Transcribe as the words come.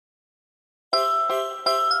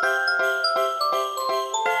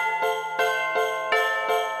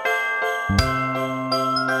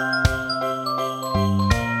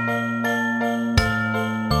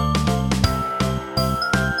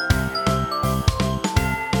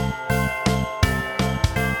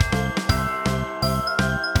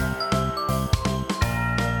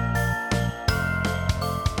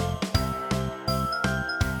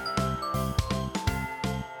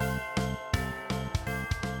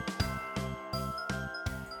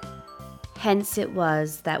Hence it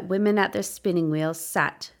was that women at their spinning wheels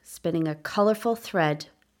sat, spinning a colourful thread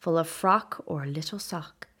full of frock or a little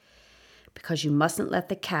sock, because you mustn't let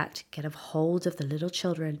the cat get a hold of the little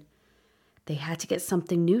children. They had to get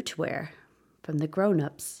something new to wear from the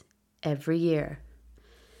grown-ups every year.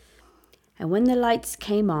 And when the lights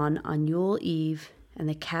came on Yule Eve and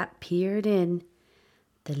the cat peered in,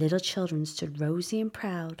 the little children stood rosy and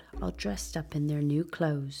proud, all dressed up in their new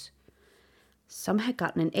clothes. Some had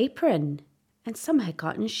gotten an apron, and some had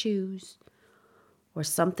gotten shoes, or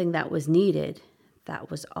something that was needed.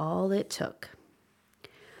 That was all it took.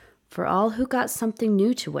 For all who got something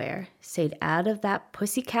new to wear stayed out of that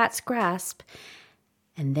pussy cat's grasp,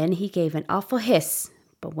 and then he gave an awful hiss,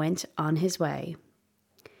 but went on his way.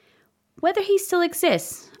 Whether he still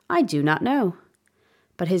exists, I do not know,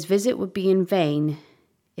 but his visit would be in vain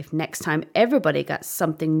if next time everybody got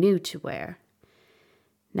something new to wear.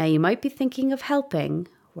 Now you might be thinking of helping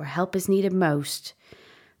where help is needed most.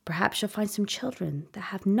 Perhaps you'll find some children that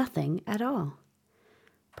have nothing at all.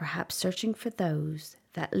 Perhaps searching for those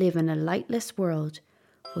that live in a lightless world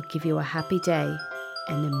will give you a happy day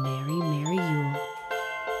and a merry, merry Yule.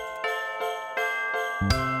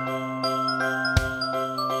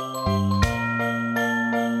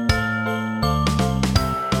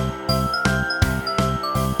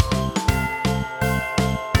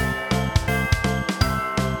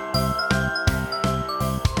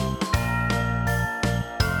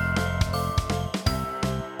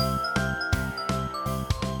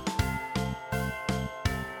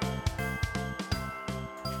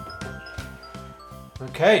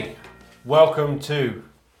 Okay, welcome to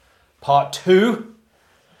part 2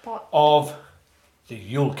 of the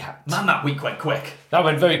Yule Cat. Man, that week went quick. That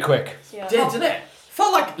went very quick. Yeah. Didn't it?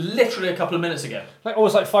 Felt like literally a couple of minutes ago.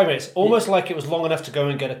 Almost like 5 minutes. Almost like it was long enough to go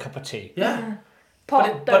and get a cup of tea. Yeah.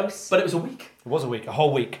 Pot but dose. it was a week. It was a week, a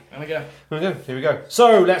whole week. There we go. Here we go.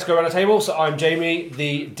 So let's go around the table. So I'm Jamie,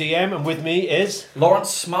 the DM, and with me is...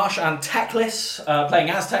 Lawrence, Smash and Techless,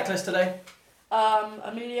 playing as Techless today.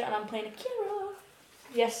 Amelia, and I'm playing Akira.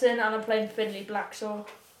 Yesin, and I'm playing Finley Blacksaw.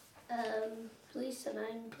 Police, and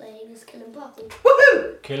I'm playing as Killing Purple.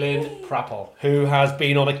 Woohoo! Killing Prapple, who has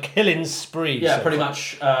been on a killing spree. Yeah, so pretty far.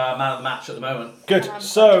 much man of the match at the moment. Good. I'm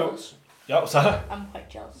So... quite jealous. Yep, so... I'm quite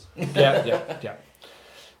jealous. Yeah.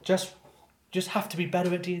 Just have to be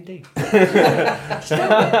better at D&D. You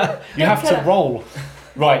have to roll.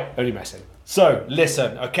 Right, only messing. So,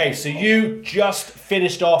 listen. Okay, so you just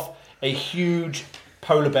finished off a huge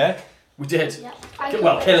polar bear. We did. Yeah.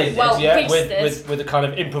 Killing did. Well, Yeah, Beasters. with a kind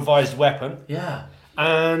of improvised weapon. Yeah.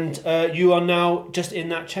 And you are now just in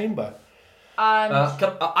that chamber. And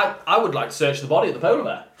I would like to search the body of the polar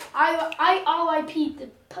bear. I RIP'd the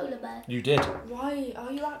polar bear. You did. why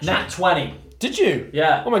are you actually... Nat 20. Did you?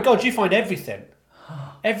 Yeah. Oh my god, you find everything.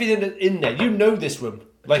 Everything that's in there. You know this room.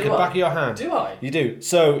 Like Do the I? back of your hand. Do I? You do.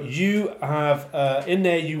 So you have, in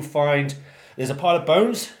there you find, there's a pile of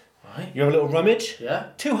bones. Right. You have a little rummage. Yeah.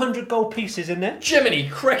 200 gold pieces in there. Jiminy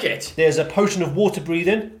Cricket. There's a potion of water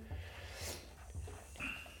breathing.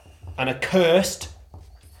 And a cursed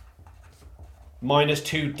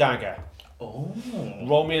 -2 dagger. Oh.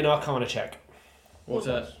 Roll me an Arcana check.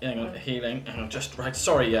 Water, hang on, healing. Hang on, just right.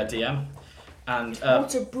 Sorry, DM. And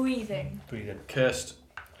Water breathing. Breathing. cursed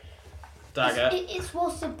dagger. It's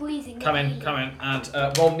water breathing. Come in.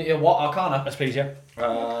 And roll me a what Arcana? Let's please, yeah.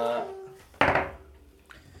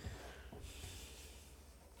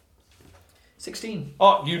 16.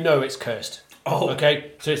 Oh, you know it's cursed. Oh.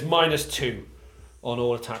 Okay, so it's -2 on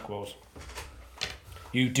all attack rolls.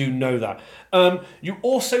 You do know that. You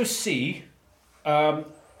also see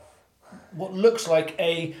what looks like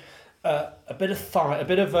a bit of thigh, a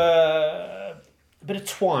bit of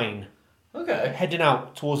twine Okay. heading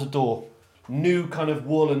out towards the door. New kind of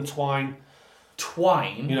wool and twine,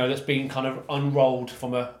 Twine. you know, that's been kind of unrolled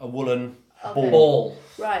from a woolen Okay. Ball.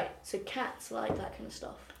 Right, so cats like that kind of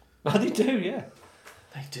stuff. Oh, they do, yeah.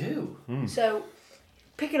 They do. So,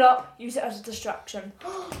 pick it up, use it as a distraction.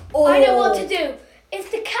 I know what to do.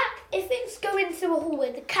 If it's going through a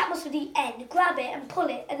hallway, the cat must be the end. Grab it and pull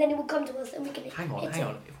it, and then it will come to us, and we can Hang hit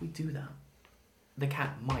on. If we do that, the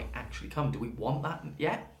cat might actually come. Do we want that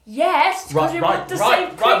yet? Yes, because we want to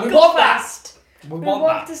save right, we want that. Kringlefest. We We want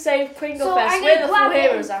want that. to save Kringlefest. So I'm We're gonna the grab full it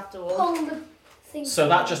heroes and after all. pull the thing. So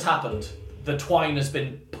that just happened. The twine has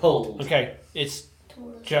been pulled. Okay, it's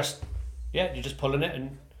towards us. just, yeah, you're just pulling it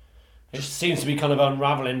and it seems to be kind of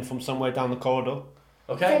unravelling from somewhere down the corridor.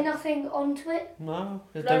 Is there Okay. nothing onto it? No,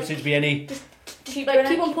 there don't seem to be any. Keep doing it,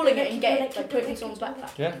 on keep pulling doing it and it, get keep it, doing like it, put it in keep someone's doing it.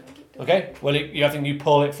 backpack. Yeah. Okay, well, I think you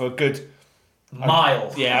pull it for a good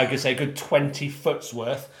Mile. Yeah, I could say a good 20 foot's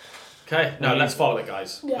worth. Okay, now let's follow it,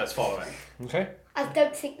 guys. Yeah. Let's follow it. Okay. I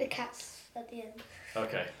don't think the cat's at the end.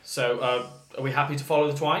 Okay, so are we happy to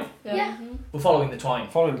follow the twine? Yeah. We're following the twine.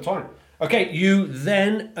 Following the twine. Okay, you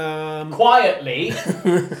then Quietly,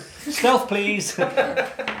 stealth, please.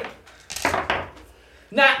 nat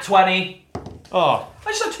 20. Oh, I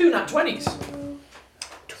just had 2 nat 20s.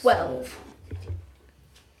 12.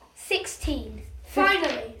 16.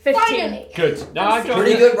 Finally. 15. Finally. good. Now I'm going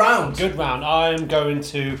Pretty good round. Good round. I'm going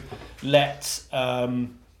to let. I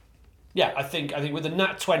think with the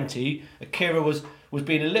nat 20, Akira was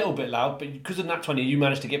being a little bit loud, but because of nat 20, you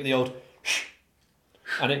managed to get the old shh,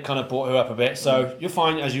 and it kind of brought her up a bit. So you're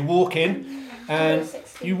fine as you walk in, and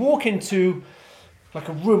you walk into like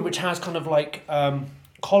a room which has kind of like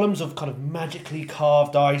columns of kind of magically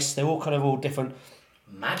carved ice. They're all kind of all different.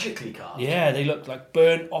 Magically carved. Yeah, they look like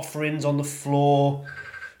burnt offerings on the floor,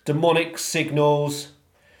 demonic signals,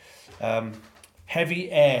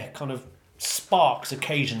 heavy air kind of sparks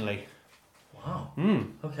occasionally. Wow.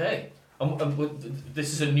 Okay.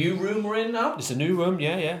 This is a new room we're in now? It's a new room,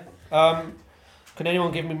 yeah. Can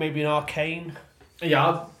anyone give me maybe an arcane?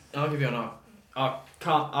 Yeah, I'll give you an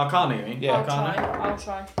Arcana, you mean? Yeah. I'll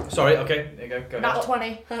try. Sorry, okay, there you go. Nat ahead.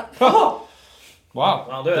 20. Oh, Wow,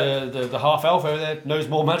 I'll do it. the half elf over there knows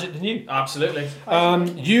more magic than you. absolutely.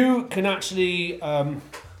 You can actually We're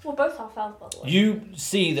both half elf, by the way. you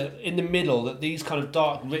see that in the middle that these kind of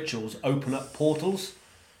dark rituals open up portals,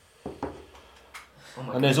 Oh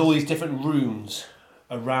my and there's all these different runes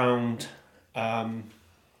around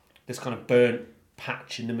this kind of burnt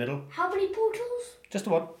patch in the middle. How many portals? Just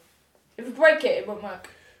the one. If we break it, it won't work.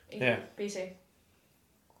 Yeah. BC.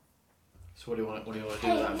 So what do you want to do with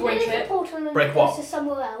Hey, that? you Break know there's it. a portal and Break it what? goes to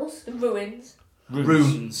somewhere else. The ruins.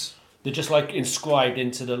 Runes. They're just like inscribed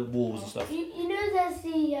into the walls and stuff. You know there's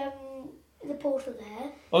the portal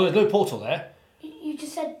there. Oh, there's no portal there. You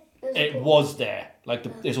just said there's a It portal. was there.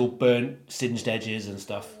 Like there's all burnt, singed edges and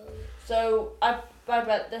stuff. So I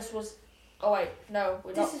bet this was. Oh wait, no,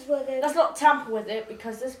 we're not. This is where the Let's not tamper with it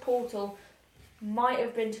because this portal might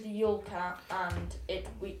have been to the Yule Cat, and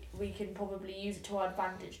we can probably use it to our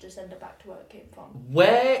advantage to send it back to where it came from.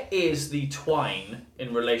 Where is the twine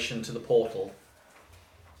in relation to the portal?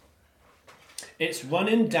 It's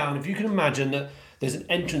running down. If you can imagine that there's an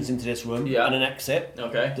entrance into this room Yeah. and an exit.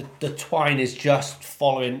 Okay. The twine is just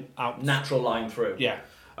following out. Natural line through. Yeah.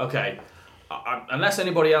 Okay. Unless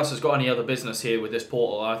anybody else has got any other business here with this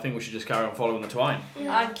portal, I think we should just carry on following the twine.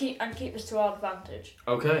 Yeah. And keep this to our advantage.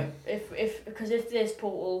 Okay. Because if this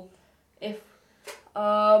portal, there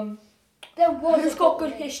was who's a got portal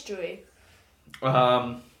good here. history?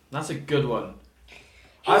 That's a good one.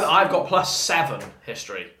 I've got +7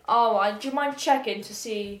 history. Oh, do you mind checking to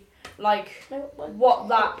see like No, what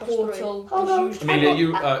that Plus three. portal Hold was on. used? Amelia,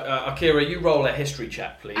 you, Akira, you roll a history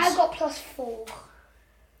check, please. I got +4.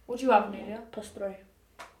 What do you have, Amelia? +3.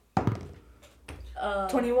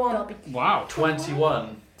 21. That'll be Wow.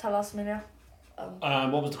 21. Tell us, Amelia.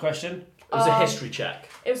 What was the question? It was a history check.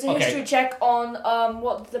 It was a Okay. history check on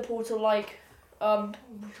what the portal like,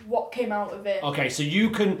 what came out of it. Okay, so you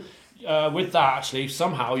can, with that actually,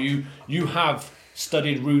 somehow you have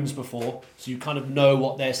studied runes before, so you kind of know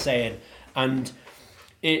what they're saying, and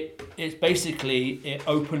it's basically it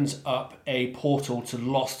opens up a portal to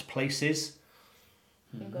lost places.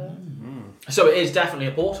 Okay. So it is definitely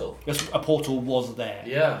a portal. Yes, a portal was there.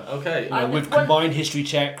 Yeah, okay. You know, with combined history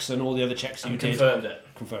checks and all the other checks you And did. confirmed it.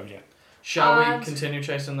 Confirmed, yeah. Shall we And- continue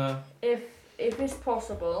chasing the... If it's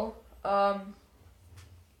possible,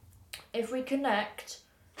 if we connect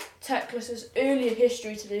Teclis's earlier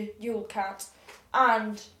history to the Yule Cat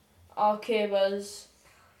and Akira's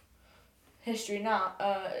history now,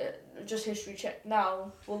 just history check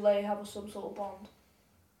now, will they have some sort of bond?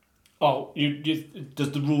 Oh,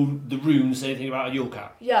 does the rune say anything about a Yule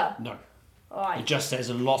Cat? Yeah. No. It Alright. just says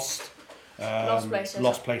a lost Places.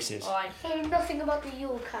 Lost places. Alright. So nothing about the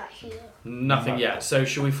Yule Cat here. Nothing No. yet. So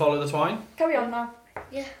shall we follow the twine? Carry on now.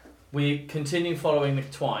 Yeah. We continue following the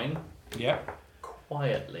twine Yeah.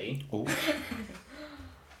 quietly. Oh.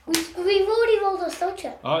 We've already rolled a stealth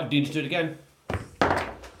check. Alright, do you need to do it again?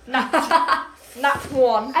 Nat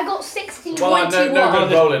 1. I got 16. Well, no 21.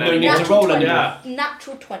 good rolling No need anymore. to roll anymore. Yeah.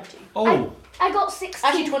 Natural 20. Oh. I got 16.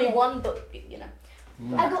 Actually 21, but you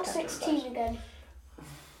know. I got 16 again.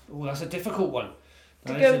 Oh, that's a difficult one.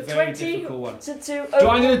 To That go is a very 20 difficult one. to So what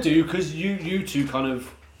I'm going to do, because you two kind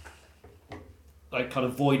of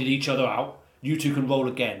voided each other out, you two can roll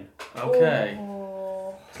again. Okay.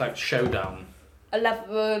 Oh, It's like showdown.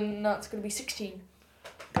 11, that's going to be 16.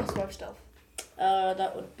 Plus 5 stealth.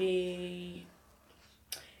 That would be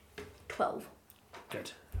 12.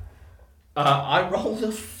 Good. I rolled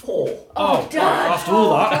a 4. Oh, after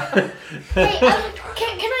all that. Hey,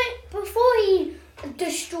 can I, before he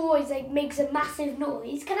destroys, like, makes a massive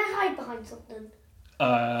noise, can I hide behind something?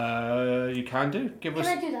 You can do. Give Can us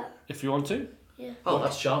I do that? if you want to. Oh,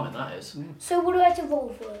 that's charming, that is. So what do I have to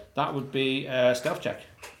roll for it? That would be a stealth check.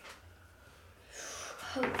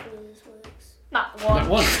 Hopefully this works. Not That one.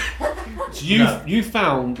 one. So you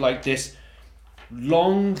found like this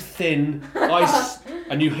long, thin ice,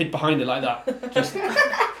 and you hid behind it like that. Just,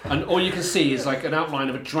 and all you can see is like an outline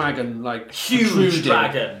of a dragon, like Huge protruding.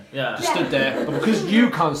 dragon. Yeah. Just stood there, but because you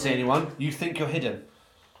can't see anyone, you think you're hidden.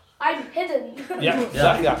 I'm hidden. Yeah,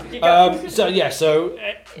 exactly that. So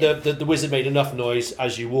the wizard made enough noise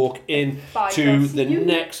as you walk in Find to us. the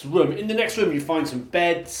next room. In the next room, you find some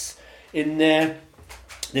beds in there.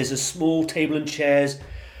 There's a small table and chairs,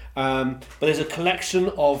 but there's a collection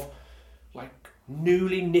of like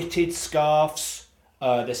newly knitted scarves.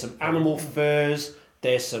 There's some animal furs.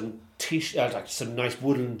 There's some like some nice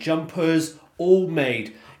woolen jumpers, all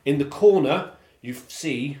made. In the corner, you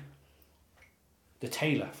see the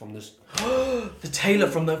tailor from this. The tailor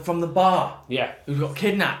from the bar Yeah. who got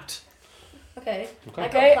kidnapped. Okay.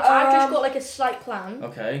 Okay, I've just got like a slight plan.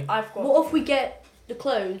 Okay. I've got. What if we get the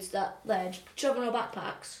clothes that they're shove in our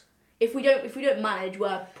backpacks? If we don't manage,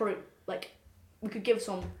 we're probably like we could give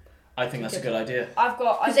some. I think that's a good idea. I've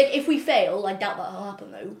got. Because like if we fail, I doubt that'll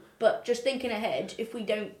happen though. But just thinking ahead, if we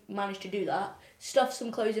don't manage to do that, stuff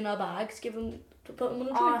some clothes in our bags, put them on a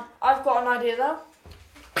tree. I've got an idea though.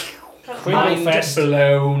 Kringlefest.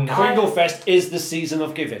 blown. Kringlefest is the season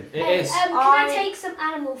of giving. It is. Can I take some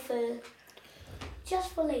animal fur?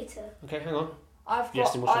 Just for later. Okay, hang on. I've Yes,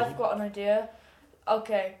 got. then what's I've that? got an idea.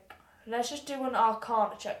 Okay, let's just do an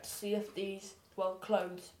Arcana check to see if these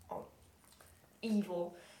clothes are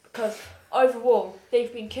evil. Because overall,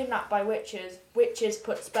 they've been kidnapped by witches. Witches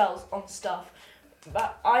put spells on stuff.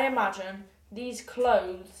 But I imagine these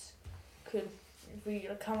clothes could, if we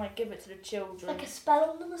kind of give it to the children. Like a spell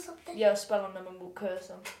on them or something? Yeah, a spell on them and we'll curse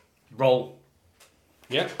them. Roll.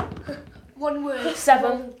 Yeah. One word.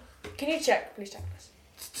 7. Can you check? Please check this.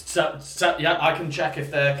 Yeah, I can check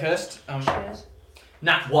if they're cursed. Cheers.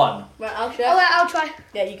 Nat 1. Right, I'll Oh, share. I'll try.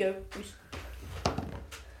 There you go.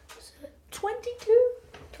 22.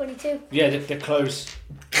 22. Yeah, they're clothes.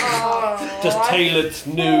 Oh, Just tailored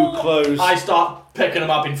new clothes. I start picking them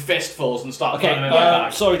up in fistfuls and start Okay, putting them in my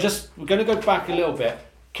bag. sorry, we're going to go back a little bit.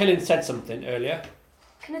 Kellen said something earlier.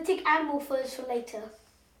 Can I take animal furs for later?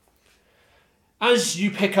 As you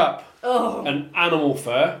pick up Oh. an animal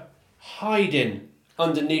fur, hiding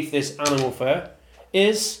underneath this animal fur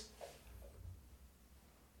is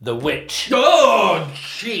the witch. Oh,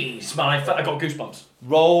 jeez, man, I got goosebumps.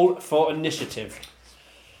 Roll for initiative.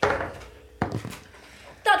 That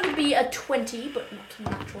would be a 20, but not a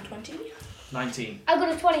natural 20. 19. I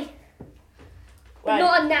got a 20. But Right.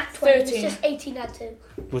 not a nat 20. 13. It's just 18 out 2.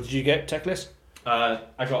 What did you get, Techless? I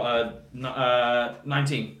got a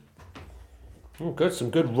 19. Oh, good. Some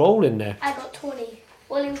good roll in there. I got 20.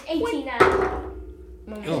 Well, it was 18 out.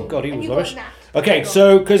 Oh, God, he And was you got rubbish. a nat. Okay,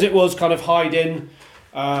 so because it was kind of hiding,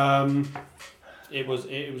 it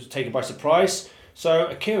was taken by surprise. So,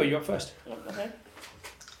 Akira, you're up first. Okay.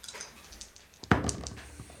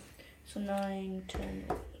 So 9, 10,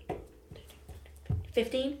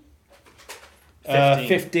 15.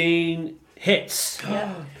 15 hits.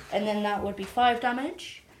 Yeah. And then that would be 5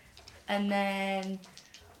 damage. And then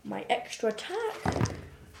my extra attack,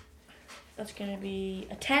 that's going to be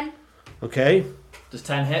a 10. Okay. Does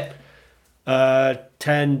 10 hit?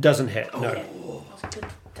 10 doesn't hit. No. Okay. That's a good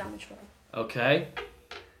damage roll. Okay.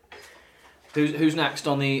 Who's next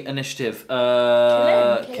on the initiative?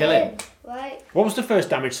 Killing. Right. What was the first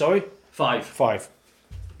damage? Sorry. 5. 5.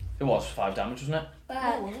 It was 5 damage, wasn't it? No,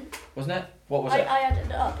 Bad. it wasn't. Wasn't it? What was I it? added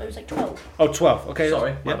it up. It was like 12. Oh, 12. Okay.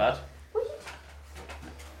 Sorry, my yeah. bad.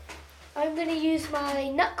 I'm going to use my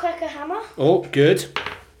Nutcracker hammer. Oh, good.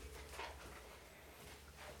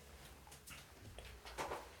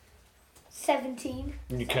 17.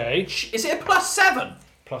 Okay. Is it a +7?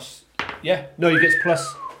 Plus. Yeah. No, you get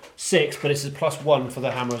plus 6, but it's a +1 for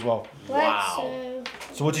the hammer as well. Right, Wow. so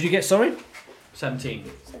So what did you get? Sorry. 17.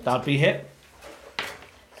 That'd be hit.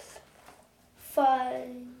 5,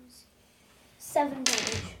 7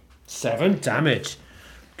 damage. 7 damage.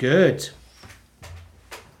 Good.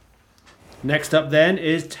 Next up then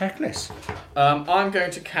is Techless. I'm going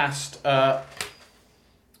to cast. I'm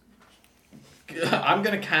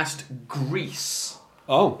going to cast grease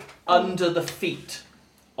Oh. under the feet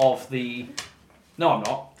of the. No, I'm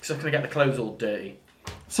not, because I'm going to get the clothes all dirty.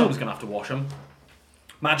 Someone's going to have to wash them.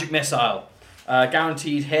 Magic missile,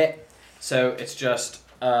 guaranteed hit. So it's just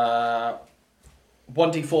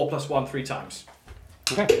 1d4 plus 1 3 times.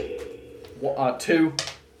 Okay. 2,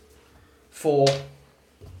 4,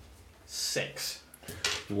 6.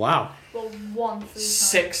 Wow. Roll 1 3 times.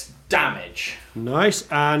 6 damage. Nice.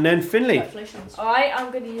 And then Finley. Congratulations. Alright,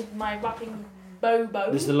 I'm going to use my wrapping bow.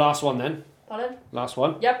 This is the last one then. Pardon? Last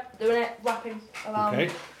one. Yep, doing it, wrapping around.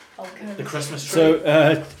 Okay. The Christmas tree.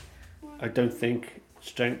 So, I don't think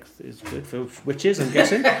strength is good for witches, I'm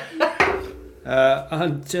guessing.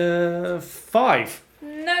 And 5.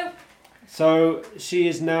 No. So, she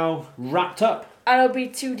is now wrapped up. And it'll be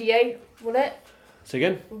 2d8, will it? So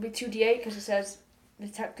again? It'll be 2d8 because it says the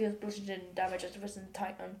attack deals bludgeoning damage as risen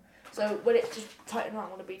Titan. So will it just tighten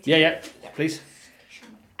around? Will it be 2d8? Yeah, please.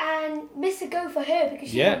 And Mr. Go for her because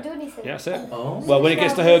she Yeah. can't do anything. Yeah, that's it. Oh. Well, when it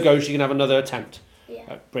gets to her go, she can have another attempt Yeah.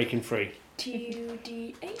 at breaking free.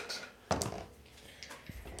 2d8.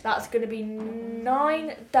 That's going to be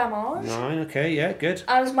 9 damage. 9, okay, yeah, good.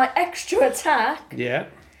 And as my extra attack, Yeah.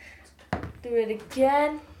 do it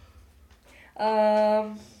again.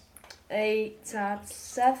 8 add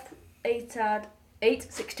 7, 8 add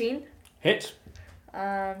 8, 16. Hit.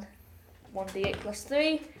 And 1d8 plus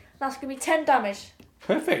 3. That's going to be 10 damage.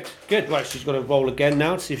 Perfect. Good. Right, she's got to roll again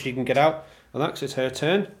now to see if she can get out. And that's it's her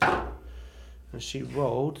turn. And she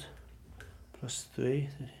rolled plus 3.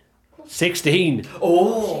 16.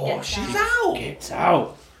 Oh, She gets she's out. Gets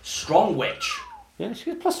out. Strong witch. Yeah, she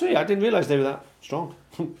gets plus 3. I didn't realise they were that strong.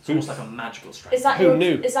 It's almost like a magical strength. Is that Who your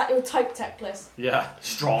knew? Is that your type tech list? Yeah,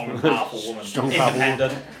 strong, powerful woman. Strong, powerful woman.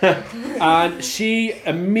 Independent. And she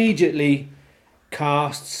immediately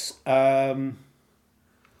casts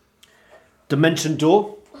Dimension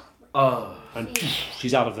Door. Oh. And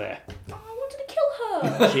she's out of there. I wanted to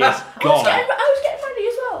kill her. She is I was gone. getting ready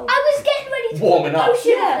as well. I was getting ready to Warming up.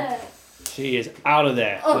 potion Yeah. her. She is out of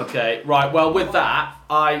there. Okay, right. Well, with that,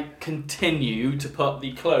 I continue to put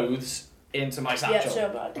the clothes into my satchel. Yeah, so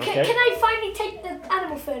bad. Can, Okay. can I finally take the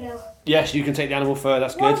animal fur now? Yes, you can take the animal fur.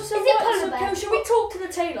 That's Well, good. so Is it what- polar so bear? should we talk to the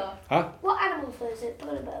tailor? What animal fur is it?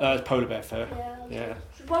 Polar bear? It's polar bear fur. Yeah. Yeah.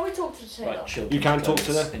 Why don't we talk to the tailor? Right, children's You can talk to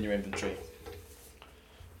clothes them. in your inventory.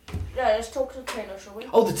 Yeah, let's talk to the tailor, shall we?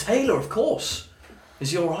 Oh, the tailor, of course.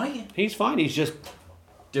 Is he all right? He's fine. He's just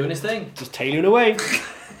Doing his thing, tailoring away,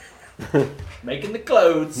 making the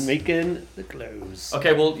clothes. making the clothes.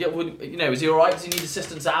 Okay, well, yeah, you know, is he all right? Does he need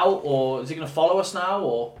assistance out, or is he going to follow us now,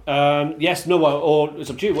 or Yes, no, or it's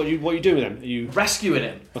up to you. What are you doing with him? Are you rescuing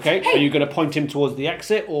him? okay? Are you going to point him towards the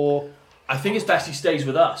exit, or I think it's best he stays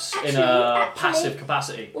with us in a Actually- passive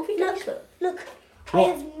capacity. What if he does though? Look, What?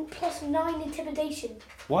 I have +9 intimidation.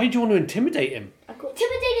 why do you want to intimidate him?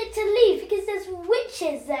 Intimidated to leave because there's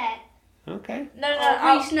witches there. Okay. No,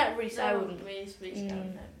 Reese, I wouldn't. Reese, no.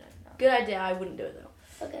 Good idea, I wouldn't do it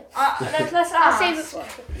though. Okay. Let's I'll ask. save it for.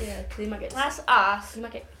 Yeah, because he might get. Let's ask. He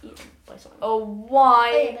might get eaten by someone. Oh, Oh yeah,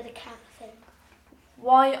 why? but the cat thing.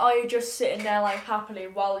 Why are you just sitting there like happily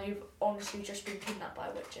while you've honestly just been kidnapped by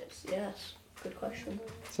witches? Yes, good question.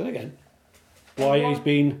 Say that again. Why he's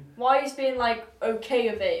been? Why he's been like okay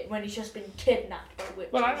with it when he's just been kidnapped by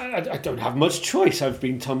witches? Well, I don't have much choice. I've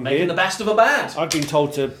been told Making here. the best of a bad. I've been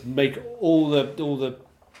told to make all the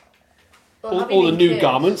Well, have you all the been new cursed?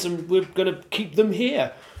 garments, and we're going to keep them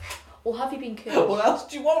here. Or have you been cursed? What else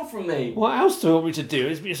do you want from me? What else do you want me to do?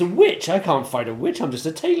 It's a witch. I can't fight a witch. I'm just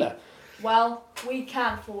a tailor. Well, we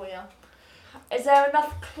can for you. Is there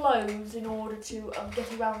enough clothes in order to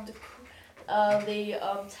get around the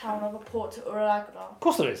town of Port Uragna? Of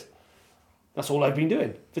course there is. That's all I've been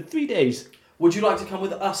doing for 3 days. Would you like to come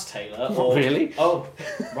with us, Taylor? Not really. Oh,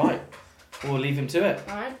 right. We'll leave him to it.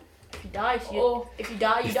 Alright. If you die, Or if you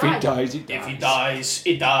die, you If die. he dies, he dies. If he dies,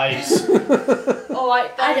 he dies.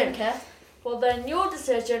 alright, I then. don't care. Well, then your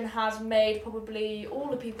decision has made probably all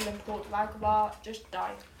the people in Port Uragna just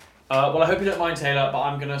die. Well, I hope you don't mind, Taylor, but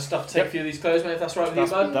I'm going to take a few of these clothes, mate, if that's right with you,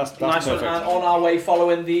 bud. That's Nice perfect. one. And on our way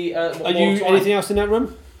following the... Are you anything else in that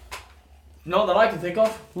room? Not that I can think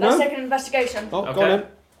of. Let's No. take an investigation. Oh, Okay. go on then.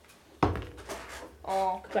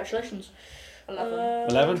 Oh, Congratulations. 11.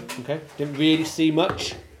 11. Okay. Didn't really see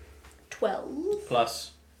much. 12.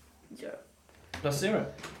 Plus 0. 0.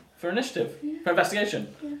 For initiative. For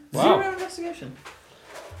investigation. Wow. 0 investigation.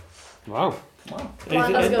 Wow. Wow.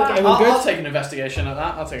 Anything, let's go, anyone good? I'll take an investigation at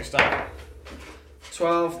that. I'll take a stab.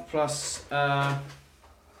 12 plus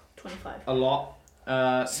 25. a lot.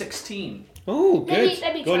 16. Oh, Let me- good.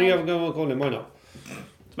 let me Go on, try. you have a go on then. Why not?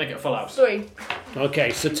 Let's make it a full house. 3.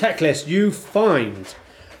 Okay, so Techless, you find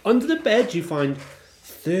under the bed you find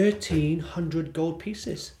 1,300 gold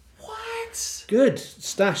pieces. What? Good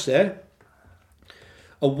stash there.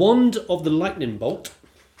 A wand of the lightning bolt,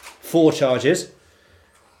 4 charges,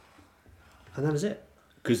 and that is it.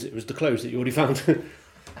 because it was the clothes that you already found.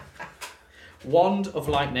 Wand of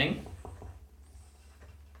Lightning.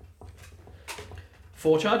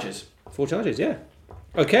 4 charges. 4 charges, yeah.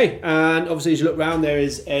 Okay, and obviously as you look round,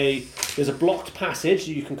 there's a blocked passage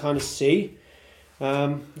that you can kind of see.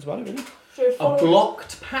 That's about it, really. Should we A follow?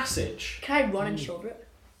 blocked passage. Can I run and shoulder it?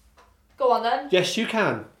 Go on then. Yes, you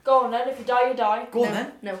can. Go on then. If you die, you die. Go on no,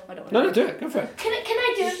 then. No, I don't want No, do it. Go for it. Can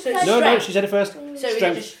I do it? So first? No, Strength. she said it first. So we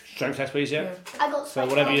Strength, just- strength test, please. Yeah. Yeah. I got So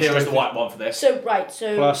whatever you- Here is the white one for this. So, right,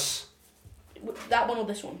 so Plus. that one or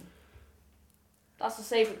this one? That's the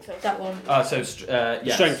saving throw. That one.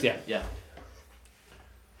 Yes. Strength, yeah. Yeah.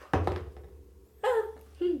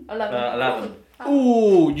 11. 11.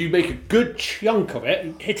 Ooh, you make a good chunk of it.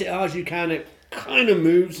 You hit it hard as you can. It kind of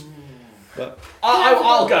moves. But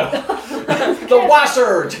I'll go. The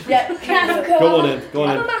wizard. Yeah. Can I have a go? go on in. Go on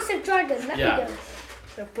I'm a in. massive dragon. Let Yeah. me go.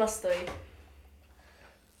 So +3.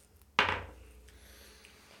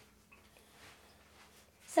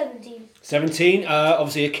 17. 17.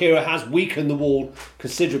 Obviously, Akira has weakened the wall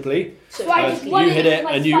considerably. So Right. Uh, just one you hit in it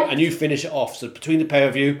my and fight. you finish it off. So between the pair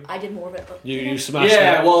of you, I did more of it, but you smash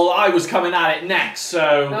Yeah, it. well, I was coming at it next,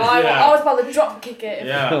 so. No, I yeah. was about to drop kick it.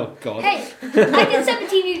 Yeah. Oh God. Hey, I did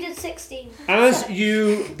 17, you did 16. As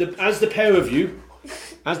the pair of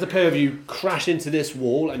you crash into this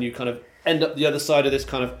wall and you kind of end up the other side of this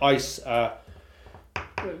kind of ice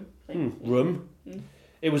room.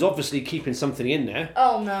 It was obviously keeping something in there.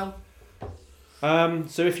 oh no.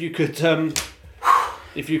 So if you could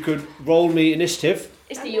roll me initiative.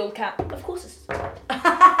 It's the Yule Cat. Of course it's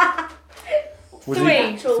Was 3.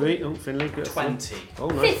 it 3? Oh, Finley, good. 20. Oh,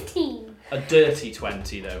 nice. 15. A dirty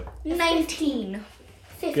 20, though. 19.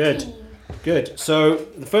 15. Good. Good. So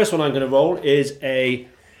the first one I'm going to roll is Good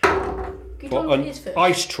one an is first.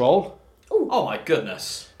 ice troll Oh my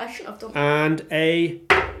goodness. I shouldn't have done and a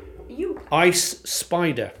you. ice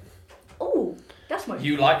spider. Oh, that's my.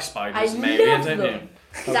 You like I spiders, maybe, love don't them.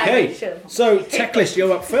 you? Okay. So Teclis,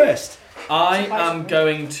 you're up first. I am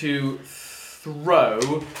going to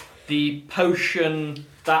throw the potion,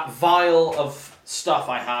 that vial of stuff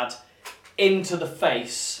I had, into the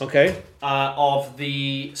face Okay. of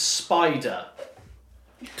the spider.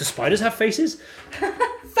 Do spiders have faces?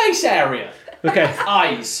 Face area! Okay.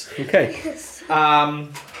 Eyes. Okay.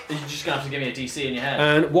 You're just going to have to give me a DC in your head.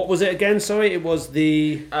 And what was it again? Sorry, it was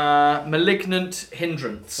the. Malignant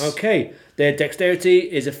hindrance. Okay. Their dexterity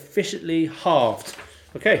is officially halved.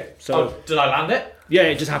 Okay. So Oh, did I land it? yeah,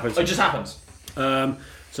 it just happens. Oh, it just happens. So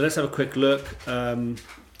let's have a quick look.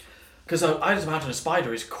 Because I just imagine a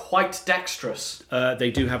spider is quite dexterous.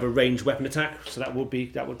 They do have a ranged weapon attack, so that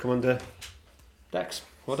would come under Dex.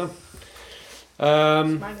 Well done.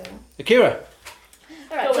 Akira.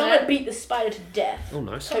 Alright, Go so I'm ahead. gonna beat the spider to death. Oh,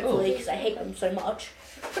 nice. Hopefully, because I hate them so much.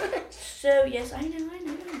 So, yes, I know.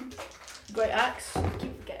 Great axe.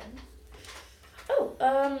 Keep forgetting.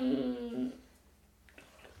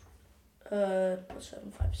 Oh, plus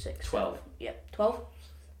 7, 5, 6. 12. Yep, 12.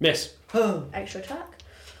 Miss. Extra attack.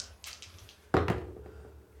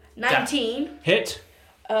 19. Hit.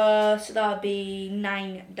 So that would be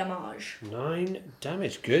 9 damage. 9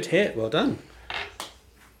 damage. Good hit. Well done.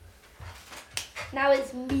 Now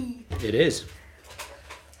it's me. It is.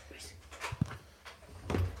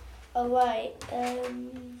 Alright,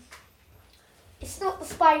 it's not the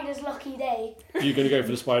spider's lucky day. You're going to go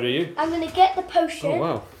for the spider, are you? I'm going to get the potion, Oh,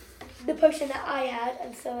 wow. the potion that I had,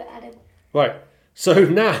 and throw it at him. Right. So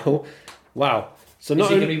now, wow. So Is not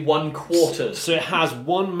he only, going to be 1/4? so it has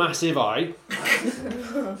one massive eye,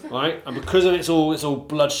 right? And because of it's all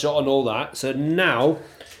bloodshot and all that. So now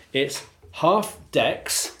it's half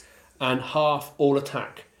dex and half all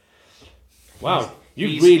attack. Wow, you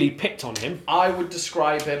He's- really picked on him. I would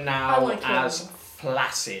describe him I now wanna kill as him.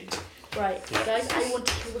 flaccid. Right, guys, I want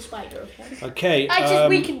to kill the spider, okay? Okay. I just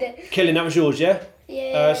weakened it. Killing, that was yours, yeah?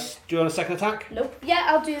 Yeah. Do you want a second attack? Nope. Yeah,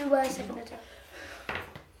 I'll do second attack.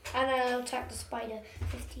 And I'll attack the spider.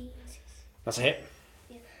 15. That's a hit.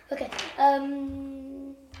 Okay.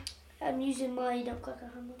 I'm using my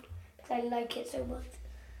Nutcracker hammer because I like it so much.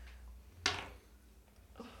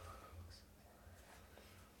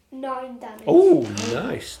 9 damage. Oh,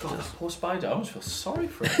 nice. God, that poor spider. I almost feel sorry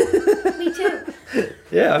for him. Me too.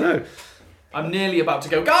 Yeah, I know. I'm nearly about to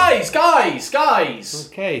go, guys!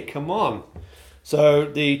 Okay, come on. So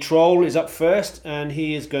the troll is up first, and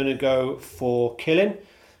he is going to go for killing.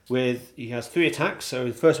 He has 3 attacks. So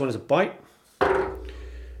the first one is a bite.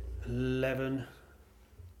 11,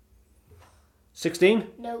 16.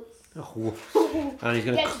 No. Oh, and he's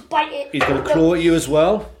going Yeah, to just bite it. he's going to claw at you as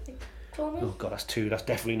well. Claw me. Oh god, that's 2. That's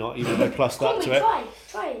definitely not. Even if I plus Claw that me. to it.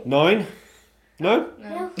 Try it. 9. No?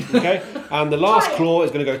 No. Okay. And the last Try it. claw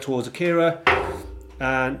is going to go towards Akira.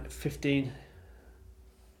 And 15.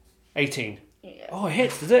 18. Yeah. Oh, it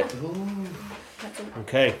hits, does it?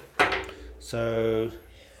 Okay. So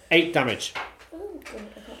 8 damage. Oh, good.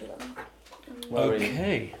 I can't do that now. Where are you?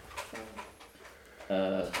 Okay.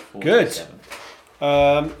 47.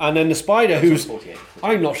 And then the spider, who's 48.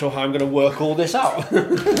 I'm not sure how I'm going to work all this out.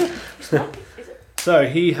 So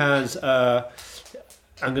he has.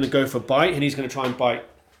 I'm going to go for bite, and he's going to try and bite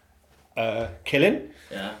Killin.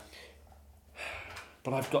 Yeah.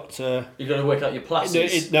 But I've got to. You've got to work out your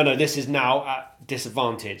pluses. No. This is now at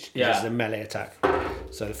disadvantage. Yeah. This is a melee attack.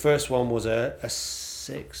 So the first one was a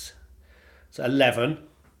 6. So 11.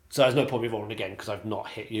 So there's no point me rolling again because I've not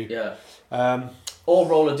hit you. Yeah. Or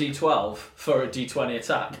roll a d12 for a d20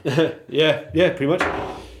 attack. Yeah, pretty much.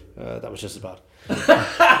 That was just as bad.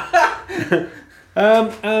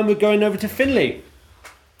 And we're going over to Finley.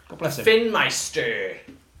 God bless him. Finmeister.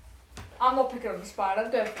 I'm not picking up the spider.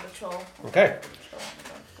 I'm going for the troll. Okay.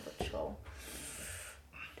 Troll.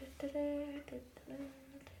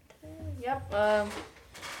 Yep.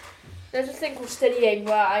 There's a thing called steady aim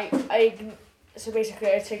where so basically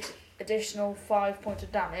it takes additional 5 points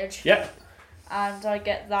of damage, Yep. and I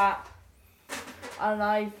get that, and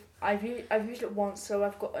I've used it once, so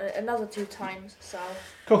I've got another 2 times. So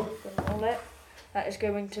Cool. I'm gonna roll it. That is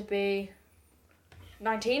going to be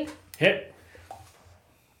 19. Hit.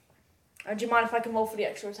 And do you mind if I can roll for the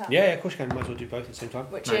extra attack? Yeah, of course you can. Might as well do both at the same time.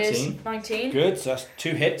 Which 19. is 19. Good. So that's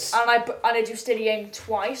 2 hits. And I do steady aim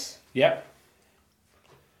twice, Yep.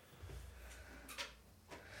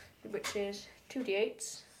 which is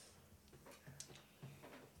 2d8s.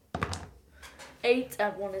 8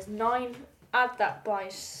 and 1 is 9. Add that by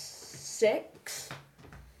 6.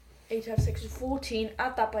 8 out of 6 is 14.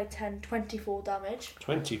 Add that by 10, 24 damage.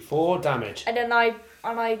 24 damage. And then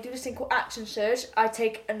I do this thing called action surge. I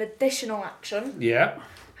take an additional action, Yeah.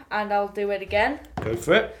 and I'll do it again. Go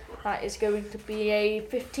for it. That is going to be a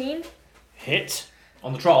 15, Hit.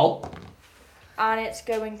 On the troll. and it's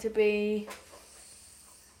going to be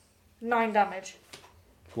 9 damage.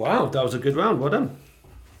 Wow, that was a good round. Well done.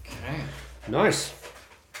 Okay. Nice.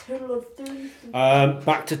 Total of 3.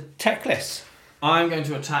 Back to Teclis. I'm going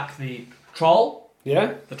to attack the troll.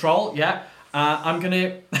 Yeah. The troll, yeah. I'm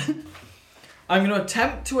gonna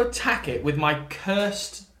attempt to attack it with my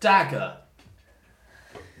cursed dagger.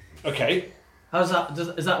 Okay. How's that?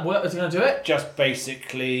 Is that work? Is it gonna do it? Just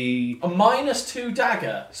basically, A -2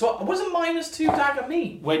 dagger. So what does a -2 dagger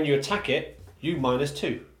mean? when you attack it, you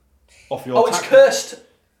 -2 off your Oh, attack. it's cursed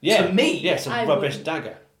Yeah. to me. Yeah, it's a I rubbish wouldn't.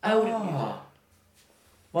 dagger. I wouldn't use it. Ah.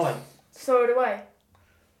 Well, I Throw it away.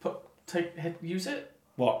 use it.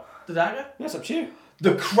 What? The dagger. That's up to you.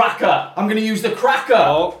 The cracker. I'm gonna use the cracker.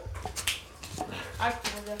 Oh, I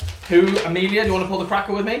pulled it. Who? Amelia? Do you want to pull the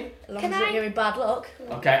cracker with me? As long Can as you I- don't give me bad luck.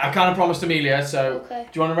 Okay, I kind of promised Amelia. So, Okay. do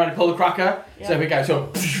you want to ready to pull the cracker? So here we go. So,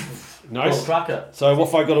 pull the nice. cracker. So what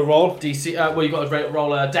have I got to roll? DC. Well, you got to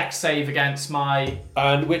roll a dex save against my.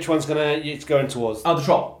 And which one's it's going towards? Oh, the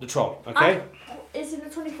troll. The troll. Okay. It's in a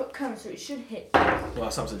 20-foot cone, so it should hit. Well,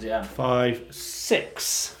 that's up to DM. 5,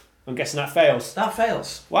 6. I'm guessing that fails. That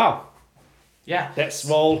fails. Wow. Yeah. Let's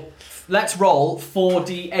roll. Let's roll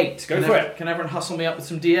 4d8. Go for it. Can everyone hustle me up with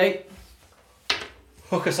some d8?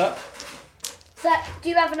 Hook us up. So, do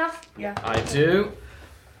you have enough? Yeah. I do.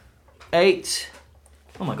 8.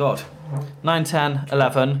 Oh my god. 9, 10,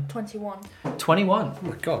 11, 21. 21. Oh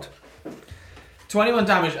my god. 21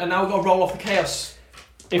 damage, and now we've got to roll off the chaos.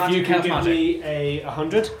 If Magic you can chaos give magic. me a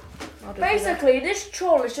 100. I'll do Basically, this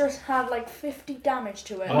troll has just had like 50 damage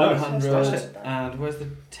to it. I know. 100. And where's the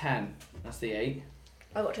 10? That's the 8.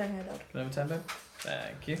 I got 10 here, Dad. Over 10, babe.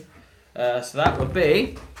 Thank you. So that would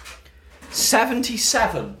be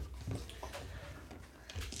 77.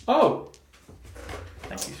 Oh,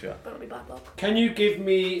 Thank you, Stuart. That'll be bad luck. can you give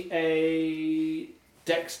me a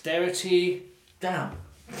dexterity Damn.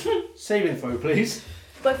 saving throw, please?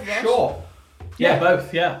 Both of us. Sure. Yeah, Yeah.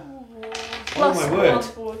 both, yeah. Oh my word.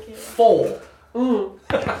 4.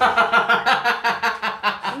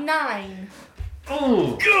 9.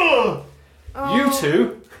 Mm. You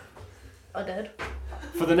two, I did.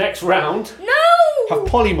 for the next round, No! have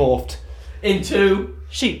polymorphed Into.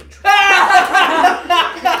 sheep.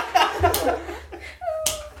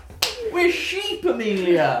 We're sheep,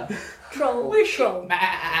 Amelia. Troll. We're Troll.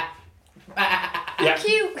 Yeah.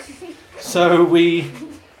 Cute. So we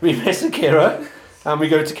miss Akira and we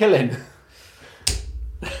go to Killin.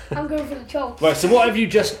 I'm going for the troll. Right, so what have you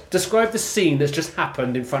just described the scene that's just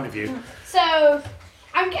happened in front of you? So,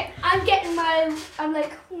 I'm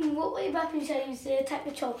like, what will happen if I use the attack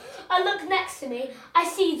the troll? I look next to me, I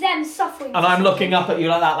see them suffering. And I'm looking up at you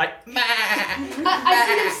like that, like, I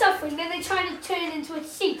see them suffering, then they're trying to turn into a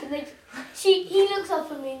sheep, and he looks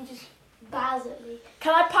up at me and just bows at me.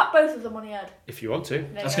 Can I pat both of them on the head? If you want to.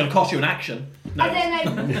 that's going to cost you an action. No. And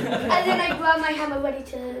then I grab my hammer ready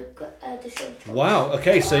to destroy the troll. Wow,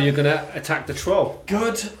 okay, so you're going to attack the troll.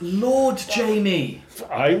 Good Lord, Jamie.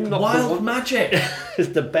 I'm not the Wild one. magic. It's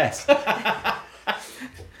the best. Right,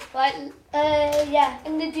 yeah,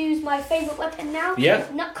 I'm going to use my favourite weapon now. Yeah.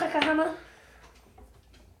 Nutcracker hammer.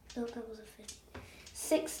 Oh, that was a 50.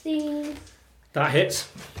 16, That hits.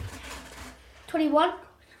 21.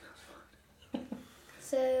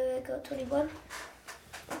 So I got 21.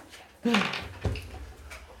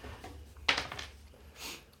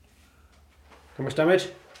 How much damage?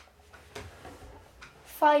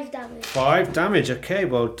 5 damage. 5 damage. Okay,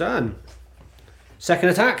 well done. Second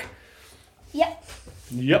attack? Yep.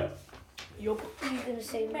 Yep. I'm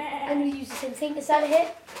gonna use the same thing. Is that a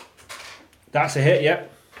hit? That's a hit,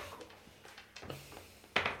 yep.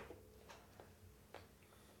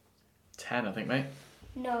 10, I think, mate.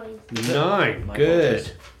 9. 9. My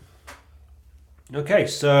Good. Okay,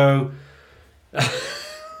 so...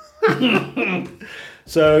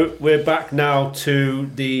 so we're back now to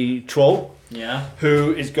the troll, Yeah.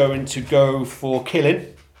 who is going to go for killing.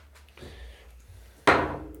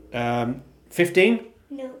 15?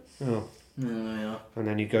 No. Oh. Yeah. And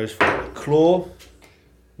then he goes for a claw.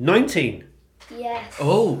 19. Yes.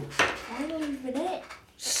 Oh. I don't even it.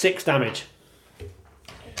 6 damage.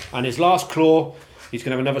 And his last claw, he's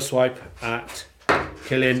going to have another swipe at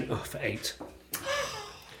killing for 8.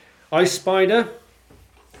 Ice Spider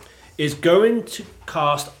is going to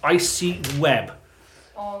cast Icy Web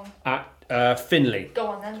at Finley. Go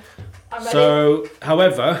on then. I'm ready. So,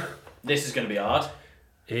 however, This is going to be hard.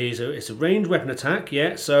 it's a ranged weapon attack,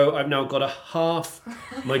 yeah. So I've now got a half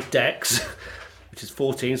my dex, which is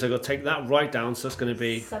 14. So I've got to take that right down. So that's going to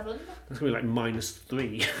be 7. like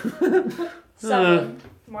 -3. 7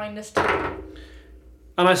 minus 2.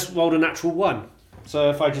 And I rolled a natural 1. So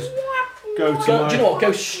if I just go to Go, my... do you know what?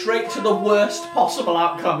 Go straight to the worst possible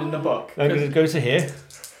outcome in the book. I'm going to go to here.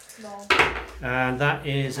 No. And that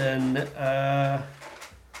is an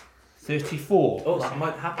 34. Oh, that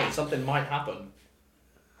might happen. Something might happen.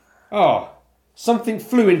 Oh, something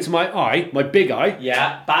flew into my eye, my big eye,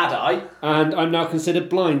 Yeah, bad eye. and I'm now considered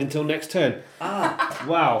blind until next turn. Ah,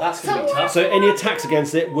 Wow. that's going to be tough. So any attacks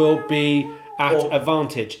against it will be at Or-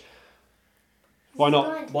 advantage. Why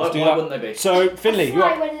not? Why, Let's do why that. wouldn't they be? So, Finley, you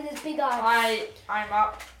Fly are... went in his big eye. I'm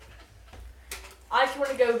up. I just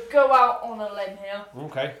want to go out on a limb here.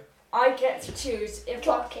 Okay. I get to choose if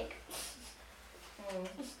Drop kick.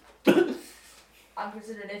 I'm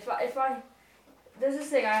considering if I there's this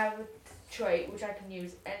thing I have a trait which I can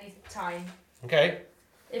use any time. Okay.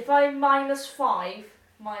 If I -5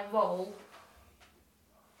 my roll,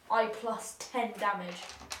 I plus 10 damage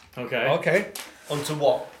Okay. Okay. Onto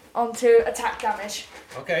what? onto attack damage.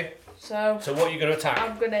 Okay. So So what are you going to attack?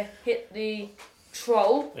 I'm gonna hit the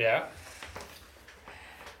troll, Yeah.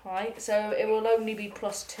 right? So it will only be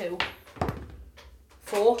 +2.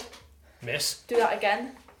 4. Miss. Do that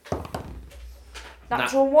again.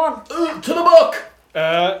 Natural 1. To the book!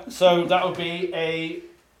 So that would be a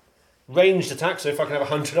ranged attack. So if I can have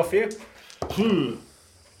 100 off you.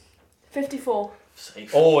 54.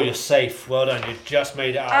 Safe. Oh, you're safe. Well done. You just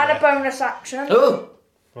made it out And a of there. bonus action. Oh!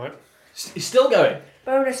 Right. He's still going.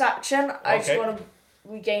 Bonus action. I just Okay. want to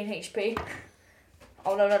regain HP.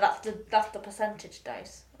 Oh no, that's the percentage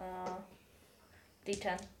dice.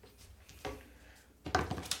 D10.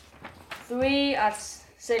 3 adds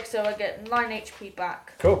 6, so I get 9 HP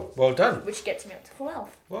back, Cool. Well done. which gets me up to full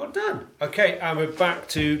health. Well done. Okay, and we're back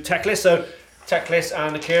to Teclis. So Teclis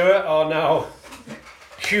and Akira are now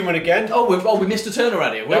human again. Oh, we missed a turn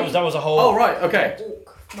already. Have we? That was a whole. Oh, right, okay.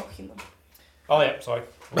 Orc, not human. Oh yeah. Sorry.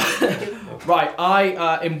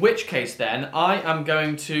 Right, in which case then, I am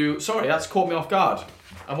going to... Sorry, that's caught me off guard.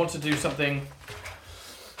 I want to do something...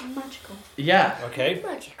 Magical. Yeah. Okay.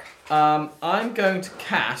 Magic. I'm going to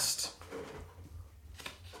cast...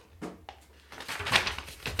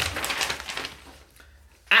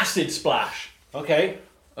 Acid Splash. Okay.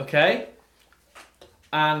 Okay?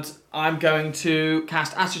 And I'm going to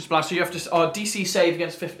cast Acid Splash, so you have to... DC save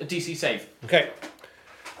against... DC save. Okay.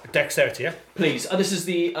 Dexterity. Yeah. Please. This is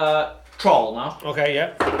the troll now. Okay.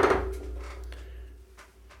 Yeah.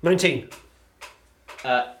 19.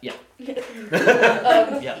 Yeah.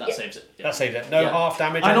 Yeah, that saves it. Yeah. That saved it. No Yeah. half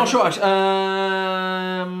damage. I'm not sure actually.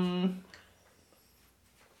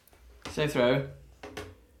 Save throw.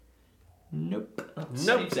 Nope.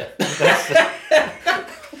 Saves it. That's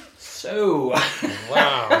So,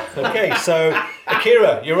 wow. Okay, so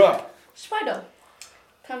Akira, you're up. Spider.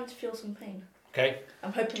 Time to feel some pain. Okay,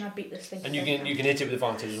 I'm hoping I beat this thing. and you can hit it with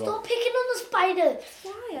advantage as well. Stop picking on the spider.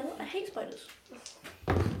 Why? I hate spiders.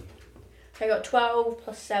 Okay, I got 12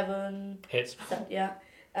 plus 7. Hits. Yeah.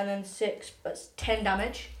 And then 6, that's 10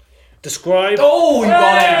 damage. Describe. oh, you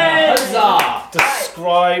got him! Hey! Huzzah!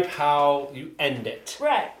 Describe how you end it.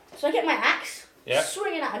 Right. So I get my axe, Yeah.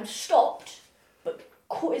 swinging at him, stopped, but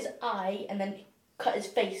caught his eye and then cut his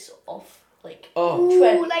face off. Like, Oh,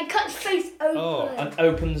 Ooh, like cut his face open. Oh, and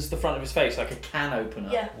opens the front of his face like a can opener.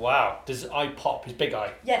 yeah. Wow. Does his eye pop? His big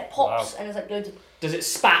eye. Yeah, it pops and there's like loads of. Does it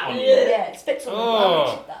spat on you? Yeah, it spits on the Oh.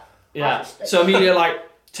 ground like that. Yeah. So Amelia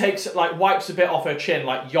wipes a bit off her chin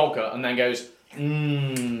like yogurt and then goes,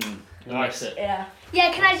 mmm. Nice. It. Yeah.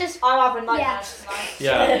 Yeah, can I just... I'm having nightmares tonight.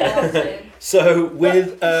 Yeah. So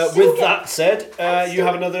with Silk that said, you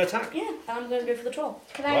have another attack. Yeah, and I'm going to go for the troll.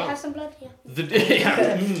 Can I Wow. have some blood? Yeah.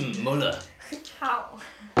 Yeah. Muller. How?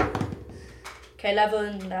 Okay,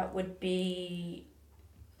 11, that would be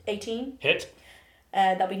 18. Hit.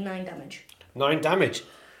 That'd be 9 damage. 9 damage.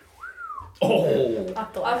 Oh. I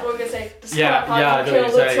thought I I thought we were going to say, describe Yeah, how yeah, I you know kill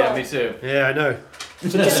what the you're saying. Yeah, troll. me too. Yeah, I know.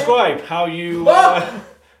 So describe how you.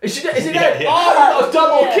 Is it dead? Yeah, yeah. Oh, a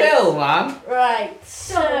double Yeah. kill, man. Right,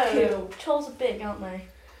 so. Double kill. Trolls are big, aren't they?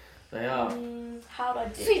 They are. How'd I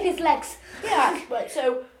do Sweep that? his legs. Yeah, right,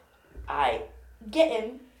 so I get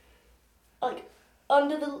him, like,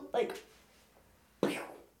 under the, like.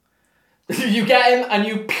 You get him and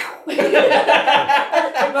you.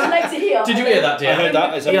 And my legs are here. Did you hear that, I dear? heard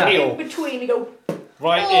that as a Yeah. In peel. between, you go,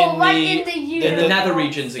 Right Oh, in right the in the In uterus. the nether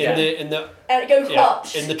regions again. in the. and it goes Yeah,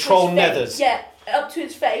 up. in the to troll his face. nethers. Yeah, up to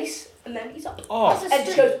his face, and then he's up. Oh, That's a And it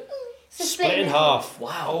just goes, split in half.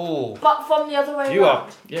 Wow. Oh, But from the other way you are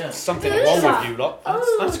around. Yeah. something Who's wrong that? with you lot.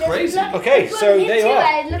 Oh, That's there's crazy. blood- Okay, blood so in there you too, are.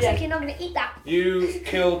 and It looks Yeah. like you're not going to eat that. You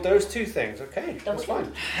killed those two things. Okay, that's Double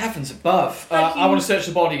fine. Heavens above. Thank I want to search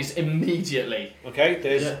the bodies immediately. Okay,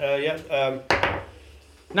 there's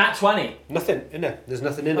Nat 20. nothing in there. There's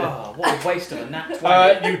nothing in there. Oh, what a waste of a nat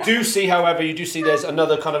 20. You do see, however, there's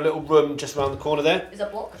another kind of little room just around the corner there. is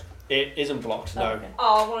that blocked? It isn't blocked, no. Okay.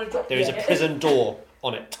 Oh, I want to drop There is a prison door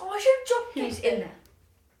on it. Oh, I should have dropped He's it. in there.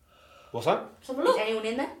 What's that? Let's have a Is look. anyone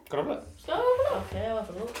in there? Can I have a look? Let's go have a look. Okay, I'll have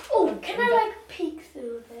a look. Oh, can I like peek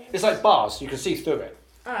through there? It's like bars. You can see through it.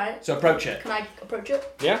 Alright, So approach it. can I approach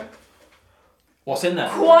it? Yeah. What's in there?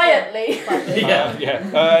 Quietly.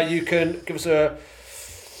 Yeah. You can give us a.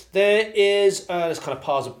 There is there's kind of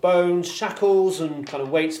piles of bones, shackles, and kind of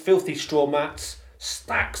weights, filthy straw mats,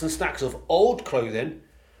 stacks and stacks of old clothing.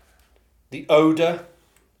 The odour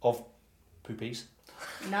of poopies.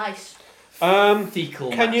 Nice.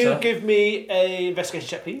 Fecal Can you matter. give me a investigation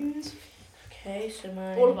check, please? Okay, so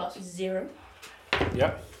my. All of us. 0.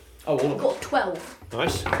 Yeah. Oh, all I've of it. got 12.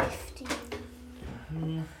 Nice.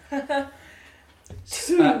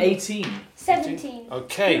 18. 17.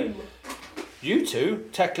 Okay. You two,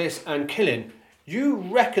 Teclis and Killin, you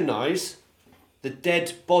recognise the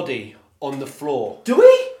dead body on the floor. Do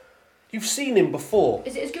we? You've seen him before.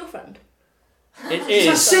 Is it his girlfriend? It Is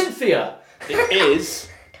that is. Cynthia? It is.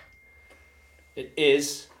 It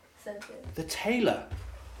is the tailor.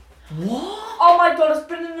 What? Oh my god, it's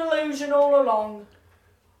been an illusion all along.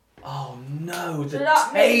 Oh no, So the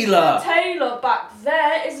that means tailor. the tailor back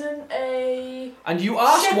there isn't a... And you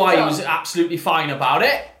asked why he Shifter. was absolutely fine about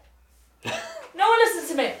it. No one listens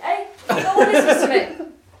to me, eh? No one listens to me.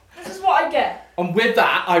 This is what I get. And with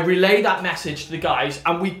that, I relay that message to the guys,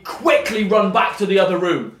 and we quickly run back to the other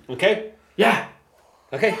room. Okay? Yeah.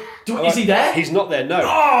 Okay. Is he there? He's not there, no.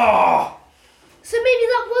 Oh! So maybe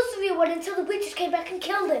that was the real one until the witches came back and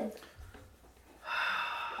killed him.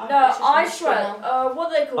 No, I swear. What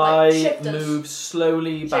do they call I it? Shifters. move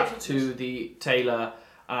slowly back Shifters. to the tailor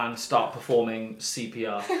and start performing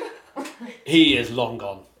CPR. He is long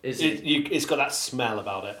gone. Is It's got that smell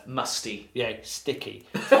about it. Musty. Yeah, sticky.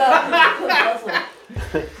 Lovely.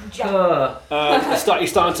 He's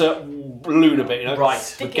starting to balloon a bit, you know?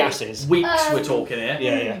 Right. With gases. Weeks we're talking here.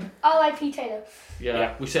 Yeah. R.I.P. Taylor.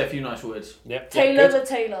 Yeah. We say a few nice words. Yeah. Taylor good. the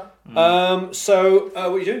tailor. So, what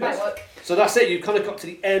are you doing, guys? Might work. So that's it. You've kind of got to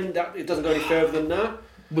the end. It doesn't go any further than that.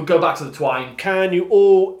 We'll go back to the twine. Can you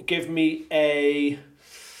all give me a...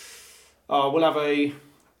 we'll have a...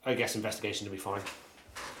 I guess investigation to be fine.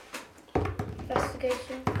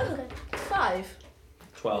 Investigation. Okay. 5.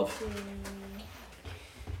 12.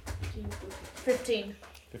 15.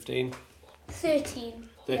 15. 13.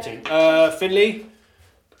 13. Finley,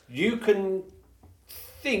 you can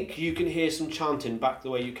think you can hear some chanting back the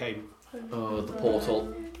way you came. Oh, the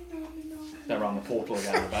portal. They're around the portal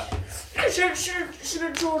again, I bet. Should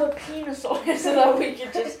have drawn a penis on it so that we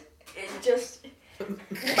could just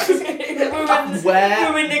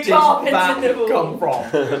Where ruin the did carpets that in the wall. come from?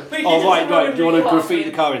 Oh, right. Do you want to graffiti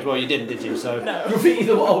the carvings? Well, you didn't, did you? So Graffiti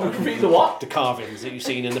the what? Oh, graffiti the what? the carvings that you've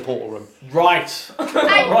seen in the portal room. Right.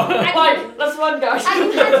 Right, let's run, guys.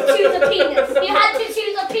 And you had to choose a penis. You had to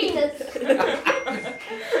choose a penis.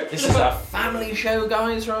 This is a family show,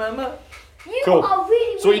 guys, remember? You Cool. are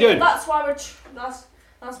really So what are you doing? That's why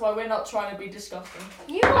that's why we're not trying to be disgusting.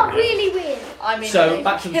 You are really weird. I mean, So, in a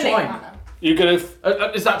back to the killing twine. manner. You're going to...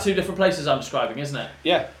 Is that two different places I'm describing, isn't it?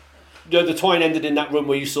 Yeah. The twine ended in that room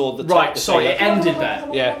where you saw the... Right, the sorry, tailor. it ended there.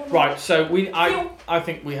 Yeah. Right, so I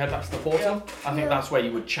think we head back to the portal. I think that's where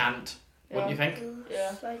you would chant, wouldn't you think?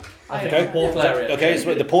 Yeah. I think Okay. the portal area. Okay,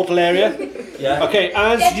 so the portal area. Yeah. Okay,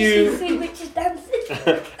 as Get to see you... three witches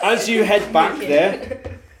dancing. As you head back there,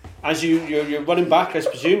 as you're running back, I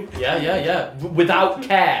presume. Yeah. Without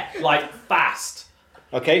care, like fast.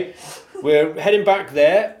 Okay, we're heading back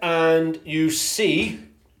there, and you see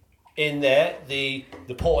in there the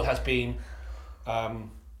portal has been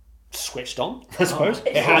switched on. I suppose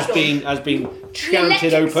it has been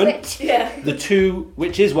chanted Electric open. switch. Yeah. The two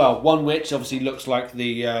witches, well, one witch obviously looks like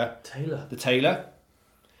the Taylor. tailor,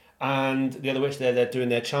 and the other witch they're doing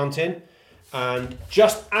their chanting, and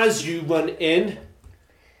just as you run in,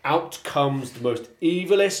 out comes the most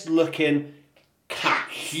evilest looking cat,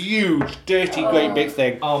 huge, dirty, great big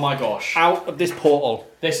thing, Oh my gosh. out of this portal.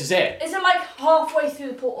 This is it. Is it like halfway through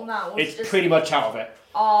the portal now? Or It's just... pretty much out of it.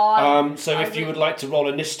 So if you would like to roll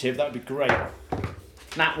initiative, that would be great.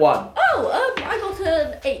 Nat 1. Oh, I got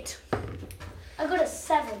an 8. I got a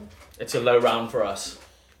 7. It's a low round for us.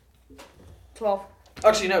 12.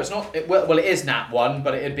 Actually, no, it's not. Well, it is Nat 1,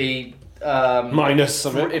 but it'd be... Minus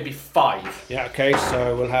something. It'd be 5. Yeah, okay,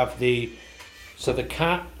 so we'll have the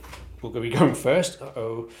cat will be going first.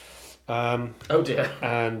 Uh-oh. Oh dear.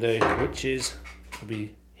 And the witches will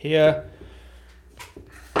be here.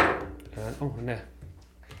 And, and there.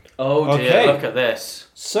 Oh dear, Okay. look at this.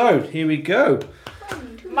 So, here we go.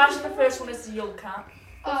 Imagine the first one is the Yule Cat.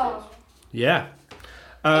 Oh. Yeah.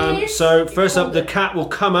 Is So, first up, the cat will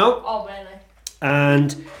come out Oh, really?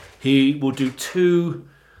 and he will do two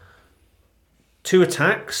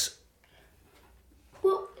attacks.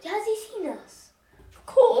 Well, has he seen us? Of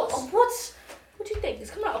course. Oh, what do you think?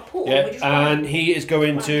 It's coming out of a portal. Yeah, we just and he is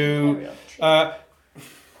going to... I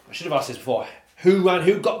should have asked this before. Who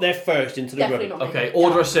got there first into the Definitely room? not me. Okay,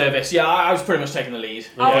 order of service. Yeah, I was pretty much taking the lead.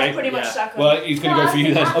 I Okay. was pretty much Yeah. second. Well, he's going to go for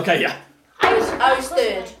you then. Okay, yeah. I was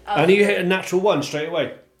third. And you hit a natural 1 straight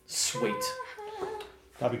away. Sweet.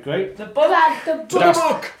 That'd be great. the book. Glad the So book.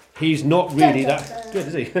 that's- he's not really that good,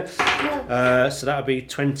 is he? No. So that would be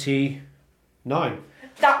 29.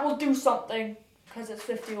 That will do something because it's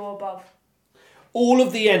 50 or above. All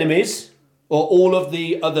of the enemies, or all of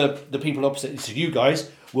the people opposite to you guys,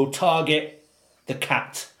 will target the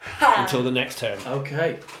cat until the next turn.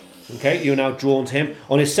 Okay. Okay, you're now drawn to him.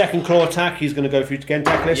 On his second claw attack, he's going to go for you again,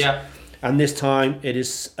 Tackless. Yeah. And this time it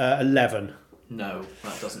is 11. No,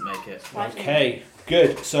 that doesn't make it. Okay,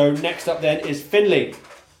 good. So next up then is Finley.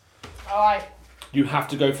 Alright, You have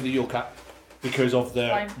to go for the Yule Cat because of the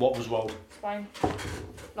Fine. what was rolled. it's fine.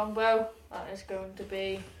 Longbow, that is going to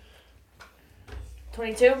be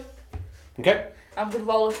 22. Okay. I'm going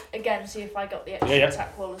to roll it again, see if I got the extra Yeah.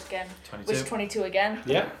 attack rollers again. 22. Which is 22 again.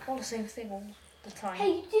 Yeah. All the same thing all the time.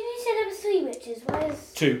 Hey, did you say there was 3 witches? Why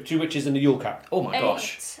is... Two witches and the Yule Cat. Oh my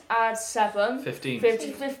gosh. 8, add 7, 15.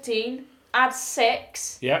 15, add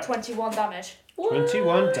 6, Yeah. 21 damage.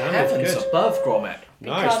 21 damage. Heavens Good. above, Gromit.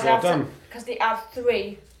 Nice, well done. Because they add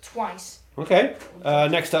 3 twice. Okay.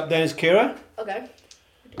 Next up then is Kira. Okay.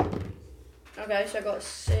 Okay, so I got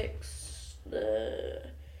 6.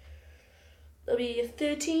 That'll be a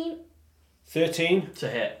 13. 13. To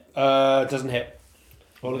hit. Doesn't hit.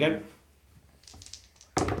 Roll again.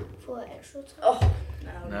 For extra time? Oh,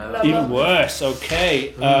 No. No. Even worse.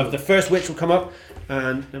 Okay. The first witch will come up,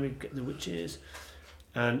 and let me get the witches.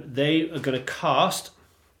 And they are going to cast.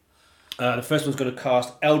 The first one's going to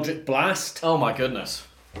cast Eldritch Blast Oh my goodness.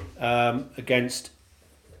 against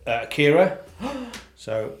Kira.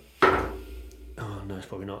 So, oh no, it's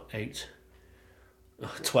probably not 8.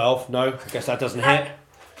 12. No, I guess that doesn't hit.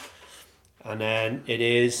 And then it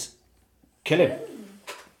is killing.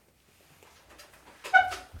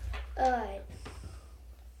 Alright.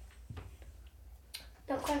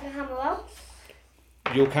 Not quite a hammer out.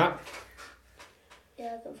 Your Cat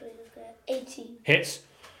Yeah, I got pretty good. 18. hits.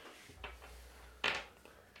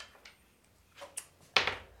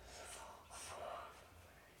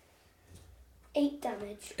 Eight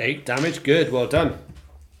damage. 8 damage. Good. Well done.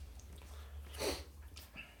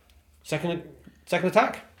 Second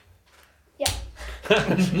attack? Yeah.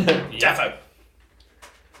 Defo.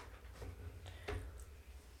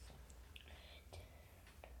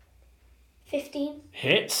 $15.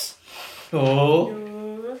 Hits.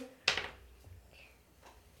 Oh.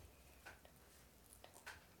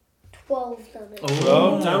 12 damage.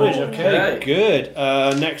 12 damage, okay, Okay. good.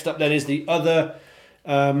 Next up then is the other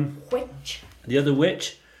Which?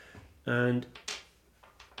 witch. And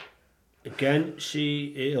again,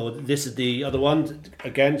 this is the other one.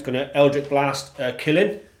 Again, it's going to Eldritch Blast,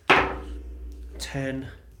 killing. 10.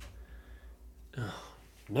 Oh,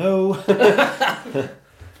 no.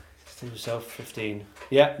 Save yourself, 15.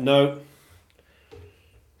 Yeah, no.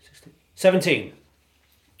 16. 17.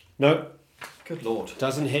 No, Good lord.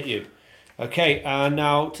 doesn't hit you. Okay,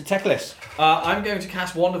 now to Teclis. I'm going to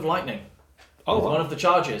cast Wand of Lightning. Oh, With one of the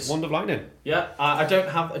charges. Wand of Lightning. Yeah, I don't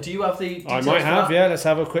have. Do you have the? I details might for have, that? yeah. Let's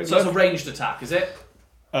have a quick So it's look. a ranged attack, is it?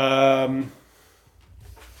 I'm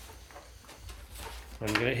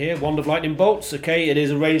going to hear Wand of Lightning bolts. Okay, it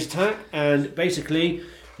is a ranged attack, and basically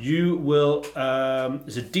you will.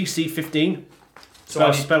 It's a DC 15 So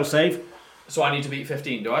I need- spell save. So I need to beat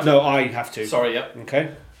 15, do I? No, I have to. Sorry, yeah.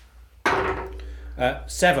 Okay.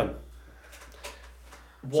 7.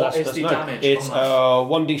 What is the no. damage? It's on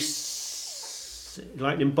that? 1d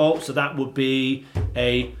lightning bolt, so that would be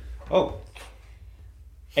a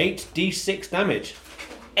 8d6 damage.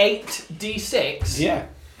 8d6. Yeah.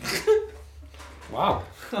 Wow,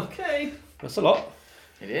 Okay. that's a lot.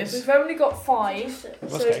 It is. We've only got 5. So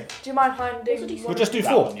Okay. do you mind handing What's a We'll just do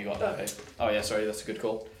That 4. one you got. Okay. Oh yeah, sorry, that's a good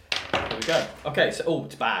call. There we go. Okay, so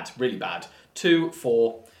it's bad, really bad. 2,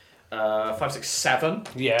 4, 5, 6, 7,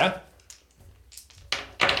 Yeah.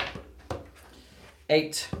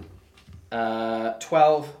 8,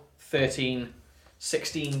 12, 13,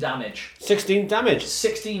 16 damage. 16 damage.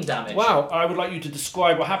 16 damage. Wow, I would like you to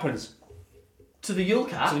describe what happens To the Yule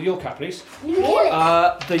Cat. to the Yule Cat, please. You kill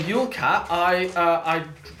it. The Yule Cat, I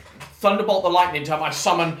thunderbolt the lightning to him. I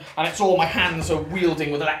summon, and it's all my hands are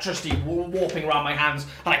wielding with electricity warping around my hands.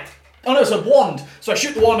 And oh no, it's a wand. So I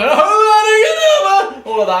shoot the wand and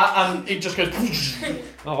all of that, and it just goes.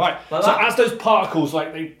 All right. Like so that? as those particles,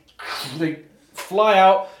 like they fly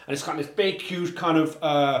out, and it's kind of this big, huge kind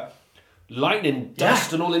of lightning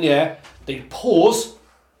dust and all in the air. They pause,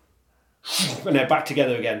 and they're back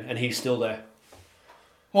together again, and he's still there,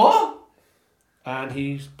 What? and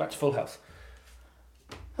he's back to full health.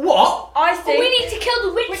 What? I But think we need to kill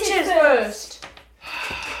the witches, witches first.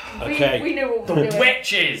 first. Okay. We knew what we The were doing.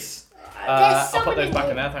 witches. There's I'll put someone those in back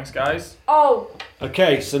here. in there. Thanks, guys. Oh,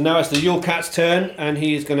 Okay, so now it's the Yule Cat's turn, and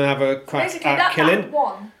he's going to have a crack basically at that killing.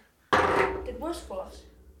 one did worse for us.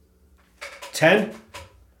 10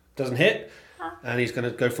 doesn't hit, and he's going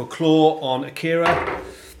to go for claw on Akira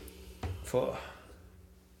for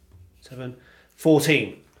 7,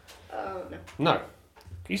 14. Oh no. No,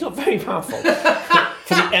 he's not very powerful for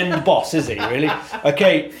the end boss, is he? Really?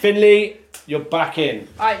 Okay, Finley, you're back in.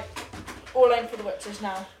 Alright, all aim for the witches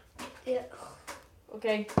now. Yeah.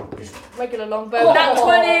 Okay, just regular longbow. Nat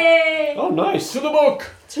 20 Oh, nice. To the book.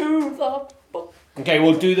 to the book. Okay,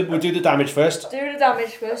 we'll do the damage first. Do the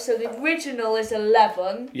damage first. So the original is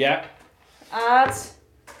 11. Yeah, Add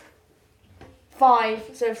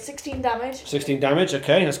 5, so 16 damage. 16 damage.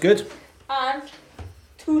 Okay, that's good. And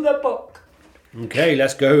to the book. Okay,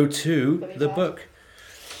 let's go to the book.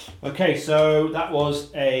 Okay, so that was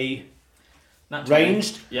a Nat 20.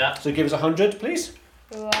 ranged. Yeah. So give us 100, please.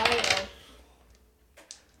 Right.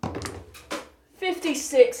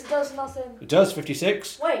 56. It does nothing. It does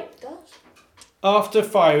 56. Wait, it does. After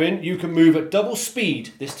firing, you can move at double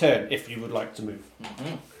speed this turn if you would like to move.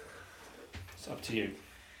 It's up to you.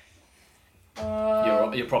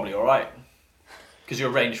 You're probably all right. Because you're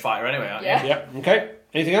a ranged fighter anyway, aren't Yeah. Yep. Okay.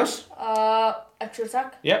 Anything else? Extra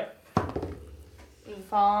attack. Yep.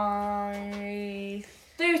 5.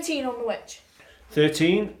 13 on the witch.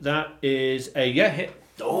 13. That is a hit.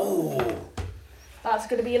 you? Oh. That's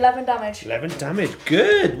going to be 11 damage. 11 damage.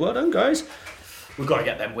 Good. Well done, guys. We've got to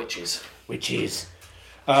get them witches. Which is.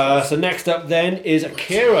 So next up then is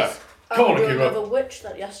Akira. Come on, I'll do Akira. another witch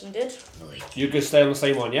that Yasin did. You can stay on the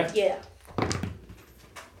same one, yeah? Yeah.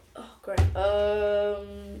 Oh great.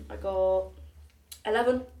 I got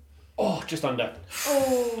 11 Oh, just under.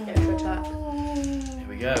 extra attack. Here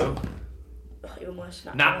we go. Oh, even worse.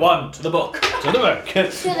 Nat 1 to the book. To the book. To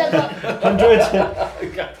the book. 100.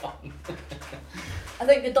 I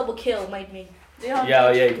think the double kill made me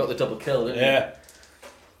Yeah, you got the double kill, didn't you? Yeah.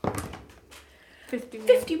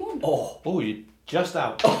 51. Oh. You just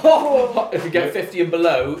out. If you get 50 and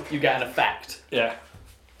below, you get an effect. Yeah.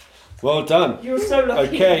 Well done. You're so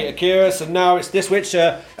lucky. Okay, Akira. So now it's this witch,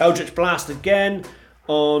 Eldritch Blast again.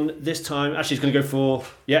 On this time, actually, it's going to go for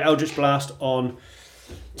Eldritch Blast on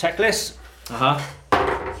Teclis.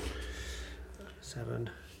 7,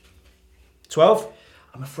 12.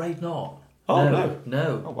 I'm afraid not. Oh,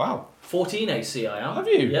 No. Oh wow. 14 AC I am. Have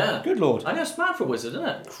you? Yeah. Good lord. I know it's mad for a wizard, isn't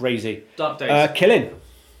it? Crazy. Dark days. Killing.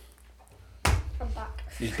 I'm back.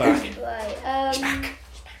 He's back. Right.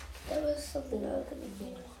 There was something I was going to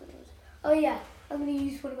do. Oh yeah, I'm going to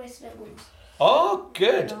use one of my snowballs. Oh,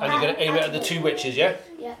 good. And you're going to aim it at the 2 witches, yeah?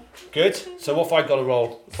 Yeah. Good. So what have I got to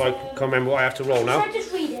roll? If I can't remember what I have to roll Should now. I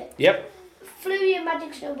just read it? Yep. Flurry of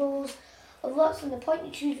magic snowballs of lots on the point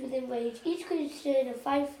you choose within range. Each creature in a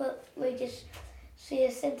 5-foot radius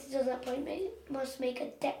sphere centered on that point must make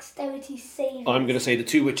a dexterity save. I'm going to say the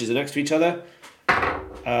 2 witches are next to each other.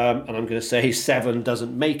 And I'm going to say 7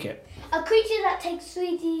 doesn't make it. A creature that takes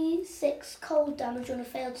 3d6 cold damage on a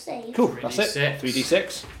failed save. Cool. That's it.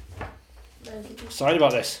 3d6. Excited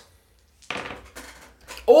about this.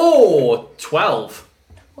 Oh, 12.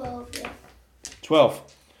 12, yeah.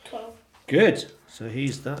 12. 12. Good. So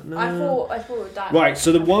he's that now. I thought it would die. Right,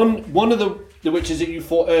 so the one of the witches that you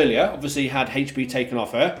fought earlier obviously had HP taken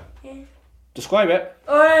off her. Yeah. Describe it.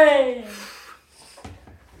 Oi!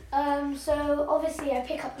 So obviously I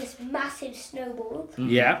pick up this massive snowball.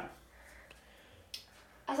 Yeah.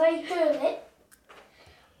 As I hurl it,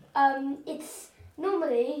 it's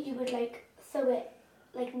normally you would like throw it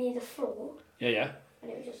like near the floor Yeah.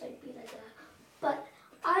 and it would just like be like that. But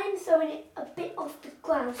I'm throwing it a bit off the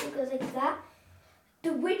ground so it goes like that.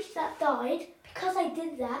 The witch that died, because I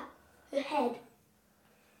did that, her head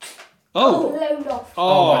Oh. blown off.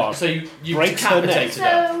 Oh. Right. So you breaks her neck. decapitated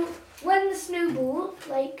her. So when the snowball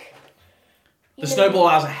The snowball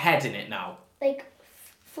has a head in it now.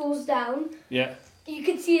 falls down, Yeah. you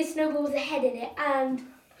can see a snowball with a head in it and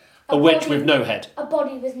A witch body- with no head. a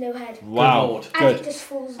body with no head. Wow. Lord. And it Good. just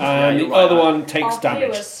falls down. And you're the right, other Matt. one takes Our damage.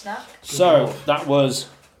 viewers snap. So that was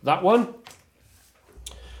that one.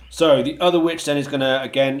 So the other witch then is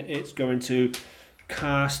it's going to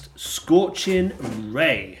cast Scorching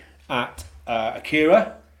Ray at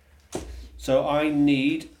Akira. So I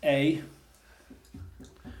need I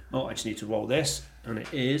just need to roll this, and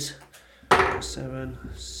it is 7,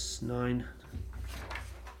 9.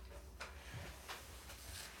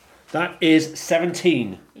 That is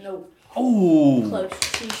 17. No, Oh,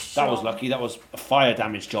 close. that was lucky. That was a fire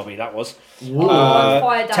damage jobby. That was.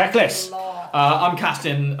 Fire damage Teclis. a lot. I'm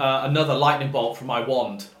casting another lightning bolt from my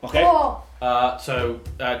wand. Okay. Oh, So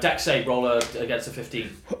dex save roller against a 15.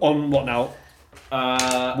 On what now?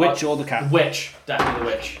 Witch or the cat? Witch, definitely the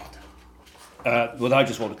witch. Well, I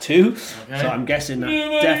just rolled a 2, Okay. so I'm guessing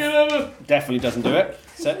that definitely doesn't do it.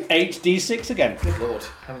 So 8d6 again. Good Lord,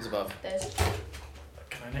 heavens above. There's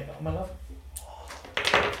Can I make that on my love?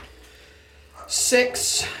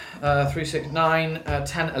 6, 3, 6, 9,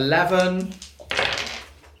 10, 11.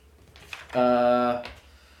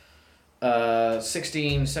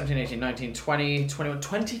 16, 17, 18, 19, 20, 21,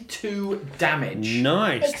 22 damage.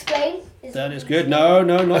 Nice. explain. That is good. No,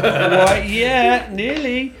 not quite yet.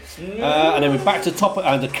 Nearly. And then we're back to top.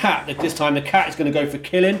 The cat. This time the cat is going to go for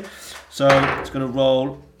killing. So it's going to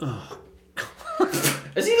roll. Oh,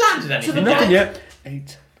 Has he landed anything nothing yet? yet.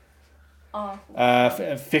 8. Oh.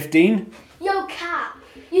 15. Yo, cat,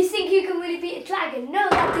 you think you can really beat a dragon? No,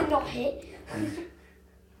 that did not hit.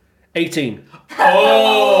 18.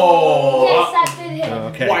 Oh! Yes, that did hit.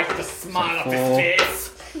 Okay. Wipe the smile off his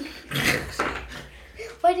face.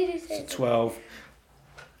 Why did you say that? 12.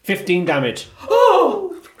 15 damage.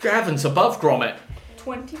 Oh! Heavens above, Gromit.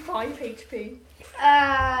 25 HP.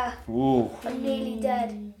 Ooh. I'm nearly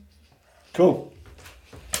dead. Cool.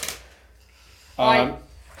 Right.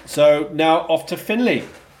 So now off to Finley.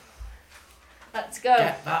 Let's go.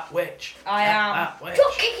 Get that witch. I Get am. that witch.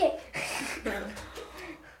 Drop kick it.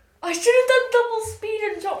 I should have done double speed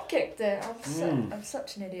and drop kicked it. I'm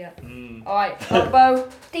such an idiot. Alright, longbow,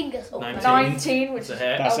 Dingus. Oh, 19. 19, which That's is a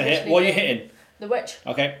hit. That's a hit. What are you hitting? the witch.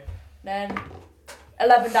 Okay. Then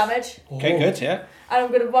 11 damage. Okay, good, yeah. And I'm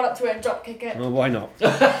going to run up to it and drop kick it. Well, why not?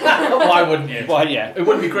 Why wouldn't you? Why, yeah. It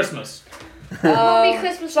wouldn't be Christmas. Won't be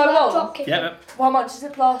Christmas so without long. drop kicking. Yeah. How much is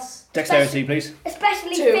it plus? Dexterity, please.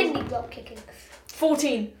 Especially 2. Finley drop kicking.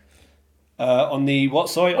 14. On the what?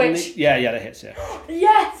 Sorry. On Which? the, yeah, that hits. Yeah.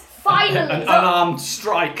 Yes! Finally. An unarmed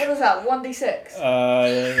strike. What was that? 1d6?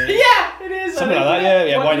 Yeah, It is. something like that.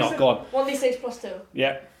 Yeah. Why not? Go on. 1d6 plus 2.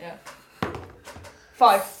 Yeah.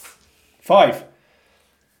 5. 5.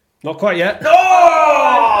 Not quite yet.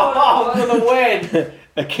 Oh! For the win.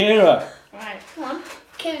 Akira. Right. Come on.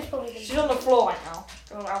 Kira's probably She's gonna. on the floor right now.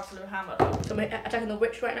 Oh, absolute hammer. Though. So I'm attacking the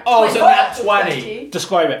witch right now. Oh, My so nat nat 20.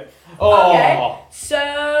 Describe it. Oh. Okay.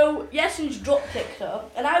 So Yasin's drop kicked her,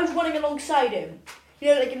 and I was running alongside him.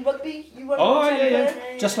 You know, like in rugby, you run Oh, alongside yeah, the yeah.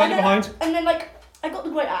 player. Just slightly And then- behind. And then, like, I got the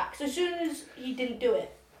great axe. As soon as he didn't do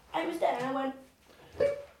it, I was there, and I went.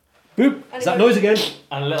 Boop. And Is it that goes- noise again?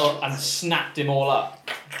 And snapped him all up.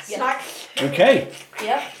 Snack. Okay.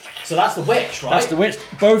 Yep. So that's the witch, right? That's the witch.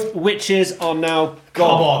 Both witches are now Come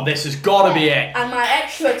gone. on, this has got to be it. And my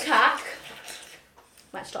extra attack.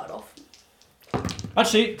 Might start off.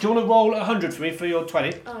 Actually, do you want to roll 100 for me for your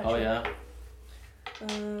 20? Oh yeah. Uh,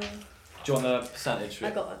 Do you want the percentage?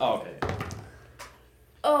 I got it. Oh, okay.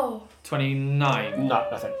 oh. 29. No,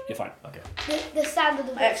 nothing. You're fine. Okay. The sound of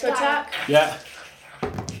the My extra witch dying. attack. Yeah.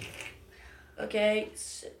 Okay.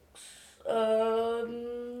 6.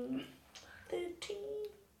 13.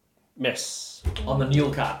 Miss. On the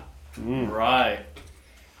Newel cat. Right.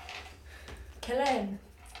 Kill him.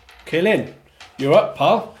 Kill in. You're up,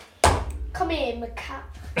 pal. Come here, macaque.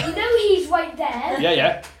 You know he's right there, Yeah,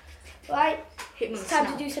 yeah. right? Hit him with It's a time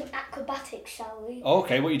snap. to do some acrobatics, shall we? Oh,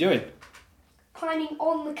 okay, what are you doing? Climbing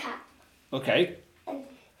on the cat Okay. and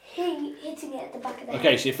hitting it at the back of the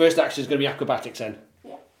Okay, head. so your first action is going to be acrobatics then.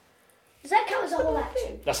 Does that count as a whole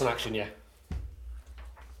action? That's an action, yeah.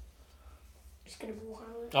 Just gonna walk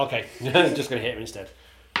around. Okay. Just going to hit him instead.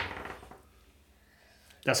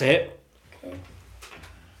 That's a hit. Okay.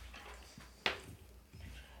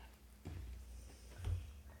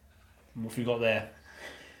 What have you got there?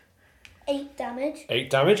 8 damage. 8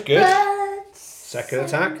 damage, good. But Second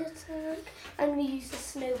attack. And we use the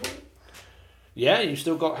snowball. Yeah, you've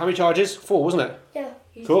still got how many charges? 4, wasn't it? Yeah.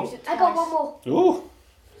 He's Cool. used it I got twice. one more. Ooh,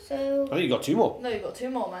 So I think you got 2 more. No, you got 2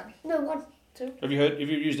 more, man. no, one. Have you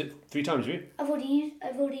used it 3 times, have you? I've already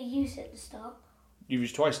used it at the start. You've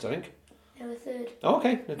used twice, I think. No, a third. Oh,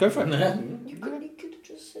 okay, then go for it. You really could have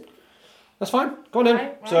just said. That's fine. Go on then.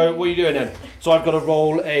 Right, So right. what are you doing then? So I've got to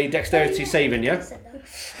roll a dexterity saving, I yeah? said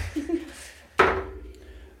that.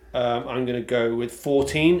 I'm going to go with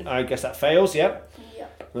 14. I guess that fails, yeah?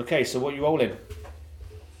 Yep. Okay, so what are you rolling?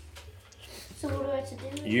 So what do I have to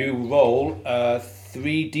do? You roll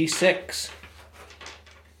 3d6.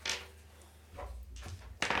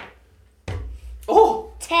 Oh!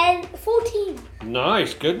 14.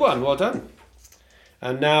 Nice, good one, well done.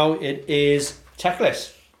 And now it is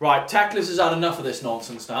Teclis. Right, Tackless has had enough of this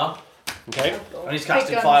nonsense now. Okay, And he's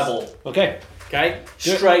casting guns. Fireball. okay. Okay?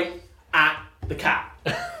 Do it. Straight at the cat.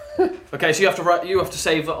 Okay, so you have to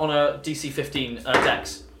save on a DC 15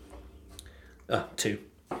 dex. 2.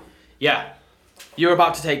 Yeah. You're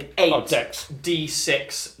about to take 8 Oh, dex.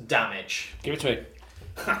 D6 damage. Give it to me.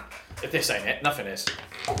 If this ain't it, nothing is.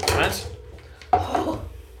 Right?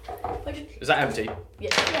 Why did- Is that empty?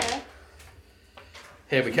 Yeah.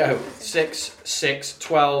 Here we go. 6, 6,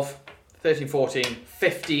 12, 13, 14,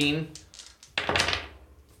 15,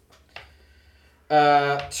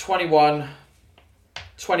 21,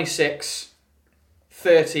 26,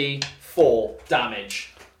 34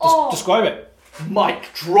 damage. Describe it. Mic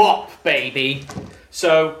drop, baby.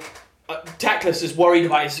 So, Teclis is worried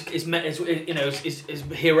about his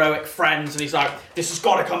heroic friends, and he's like, this has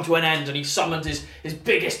got to come to an end. And he summons his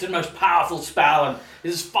biggest and most powerful spell, and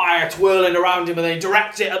there's fire twirling around him, and then he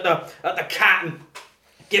directs it at the cat and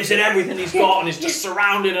gives it everything he's got, and he's just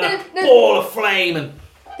surrounded in a ball of flame, and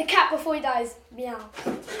The cat before he dies. Meow.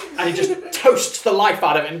 he just toasts the life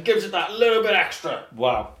out of it and gives it that little bit extra.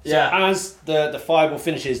 Wow. Yeah. So as the fireball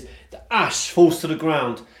finishes, the ash falls to the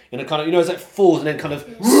ground in a kind of, it's like falls and then kind of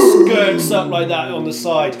skirts up like that on the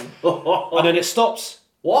side. And then it stops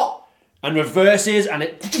What? and reverses and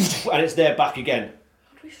it's there back again.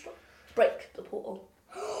 How do we stop? Break the portal.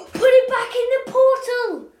 Put it back in the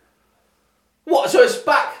portal. What? So it's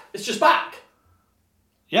back? It's just back?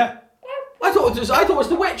 Yeah. I thought it was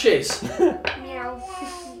the witches. Meow.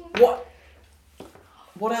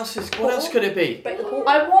 What else could it be? Break the portal.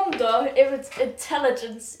 I wonder if its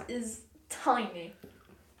intelligence is tiny.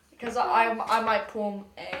 Because I might perform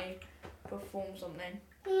something.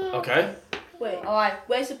 Okay. Wait. Alright,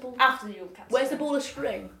 Where's the ball? after the Yule Cat. Where's the ball of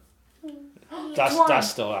string? That's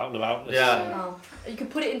still out and about. Yeah. Oh. You can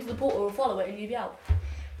put it into the portal or follow it and you'll be out.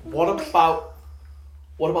 What about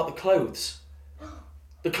the clothes?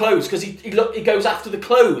 The clothes, because he goes after the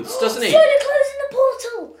clothes, doesn't he? Throw the clothes in the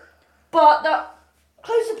portal. But that.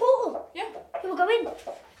 Close the portal. Yeah. He will go in.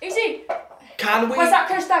 Easy. Can we? Where's that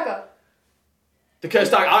cursed dagger? The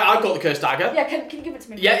cursed dagger. I've got the cursed dagger. Yeah, can you give it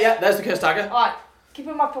to me? Yeah, there's the cursed dagger. Alright, keep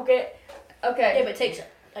it in my pocket. Okay. Yeah, but it takes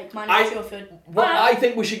manage your food. What I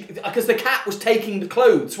think we should, because the cat was taking the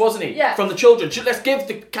clothes, wasn't he? Yeah. From the children. Let's give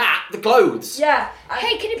the cat the clothes. Yeah.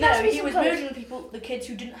 Hey, can you pass No, me he some was clothes? murdering the kids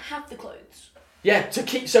who didn't have the clothes. Yeah, to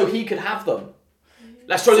keep so he could have them.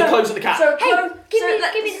 Let's throw the clothes at the cat. So, Hey, give me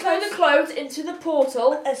let's the throw clothes. the clothes into the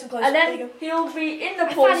portal, Some clothes. and There then you go. he'll be in the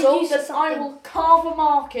I portal. found a use Then of I something. will carve a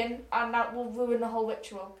mark in, and that will ruin the whole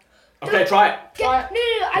ritual. Okay, try it. Right.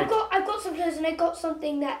 No. I've got some clothes and I got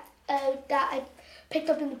something that I picked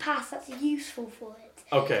up in the past that's useful for it.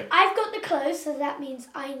 Okay. I've got the clothes, so that means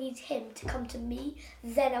I need him to come to me.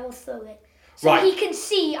 Then I will throw it, so Right. he can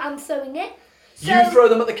see I'm throwing it. So, You throw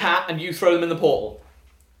them at the cat and you throw them in the portal.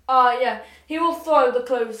 Yeah. He will throw the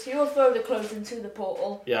clothes. He will throw the clothes into the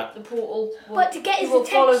portal. Yeah. The portal. Will, But to get he his will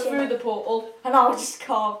follow attention- through the portal, and I'll just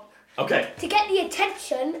carve. Okay. To get the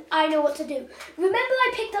attention, I know what to do. Remember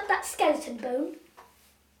I picked up that skeleton bone?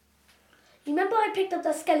 I'm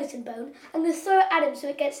going to throw it at him so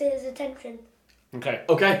it gets his attention. Okay.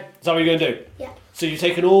 Okay. Is that what you're going to do? Yeah. So you've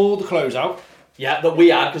taken all the clothes out, Yeah, that we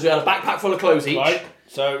had because we had a backpack full of clothes each. right?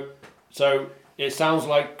 So it sounds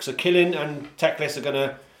like Killin and Teclis are going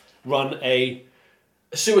to run a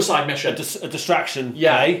Suicide mission. distraction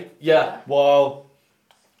Yeah. play Yeah. while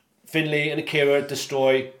Finley and Akira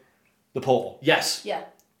destroy the portal. Yes. Yeah.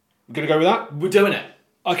 We're going to go with that? We're doing it.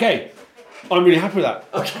 Okay. I'm really happy with that.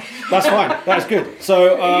 Okay. That's fine. That's good.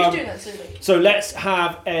 So Who's doing that, Susie? so let's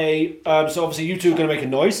have a. So obviously you two are going to make a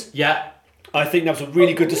noise. Yeah. I think that was a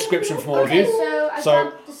really good description from all of you. So I So-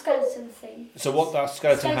 got the skeleton thing. So what that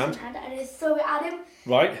skeleton hand, And I throw it at him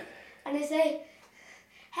right? and I say,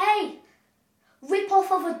 "Hey, rip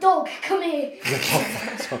off of a dog, come here."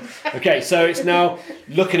 Okay, so it's now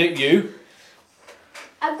looking at you.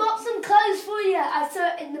 I've got some clothes for you. I throw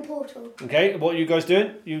it in the portal. Okay, what are you guys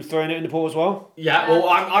doing? You throwing it in the portal as well? Yeah. Well,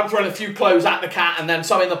 I'm throwing a few clothes at the cat and then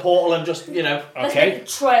some in the portal and just Let's make Okay. a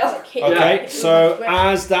trail. Okay, Yeah. so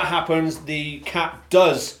as that happens, the cat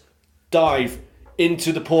does dive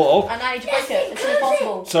into the portal. And I need to break it as soon as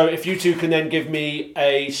possible. So if you two can then give me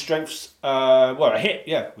a strength, a hit.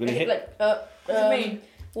 Yeah, we're gonna hit Like, What do you mean?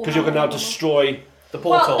 because you're gonna now destroy. the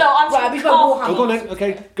portal. Well, no, I'm Right, just we've got carve. Oh, Warhammer. go on then.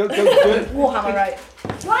 Okay, go do it. Warhammer, right?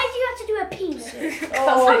 Why do you have to do a penis?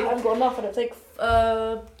 Oh, I haven't got enough. It's like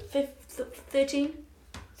 13.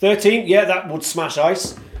 13. Yeah, that would smash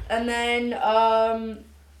ice. And then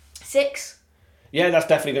 6. Yeah, that's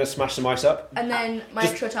definitely gonna smash some ice up. And then my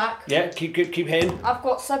Just- extra attack. Yeah, keep hitting. I've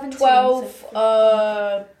got 17. 12.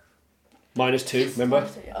 -2. Remember?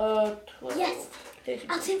 12, Yes. 13,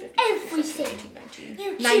 I'll take 15, everything. 17, 19.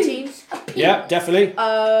 You 19. choose a penis. Yeah, definitely.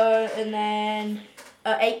 And then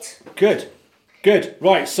 8. Good.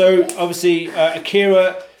 Right, so obviously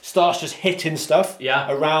Akira starts just hitting stuff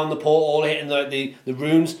Yeah. around the portal, hitting the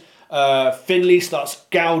runes. Finley starts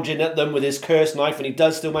gouging at them with his cursed knife, and he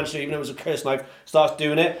does still manage to, even though it was a cursed knife, starts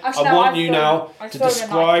doing it. Actually, I no, want I've you thrown- now I've to thrown a knife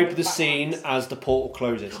describe in the the scene back. as the portal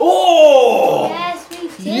closes. Oh! Yes, me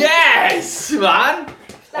too. Yes, man.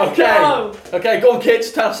 Let's Okay. go. Okay, go on, kids.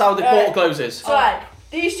 Tell us how the portal closes. So, right,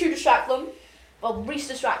 these two distract them. Well, Reese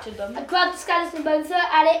distracted them. I grab the skeleton bone, throw it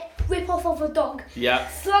at it, rip off of a dog, Yeah.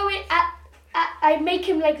 throw it at I make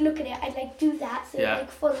him like look at it. I like do that, so Yeah.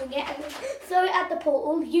 like following it, and then throw it at the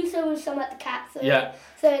portal. You throw some at the cat, Yeah.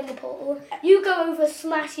 throw it in the portal. You go over,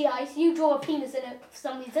 smash the ice. You draw a penis in it for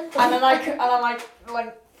some reason. And then like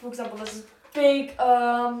for example, there's this big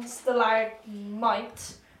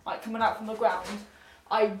stalagmite like coming out from the ground.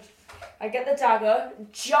 I get the dagger,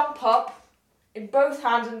 jump up in both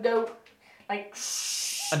hands, and go like And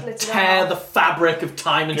split it tear in the fabric of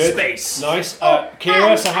time and Good. space. Nice. Oh,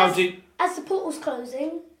 Kira, and so how as- do... As the portal's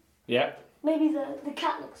closing, Yeah, maybe the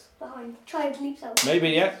cat looks behind, try and leaps out. maybe,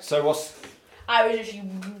 yeah. So what's... I was just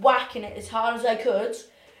whacking it as hard as I could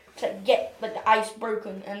to like, get like the ice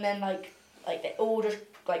broken, and then like they all just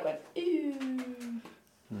like went ooh, and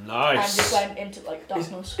Nice. just went into like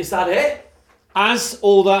darkness. Is that it? As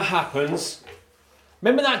all that happens,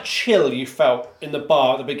 remember that chill you felt in the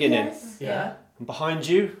bar at the beginning? Yes. Yeah. And behind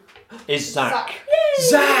you is Zach.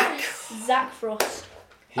 Zach! Zach Frost.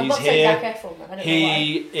 I'm He's about to say Zac here. Efron, man. I don't know why.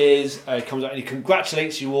 He is. Comes out and he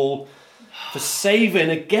congratulates you all for saving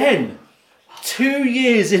again. 2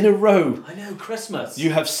 years in a row. I know, Christmas.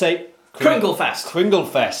 You have saved Kringlefest.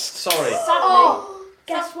 Kringlefest. Sorry. Oh,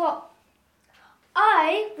 guess what?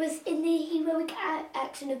 I was in the heroic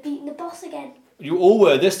action of beating the boss again. You all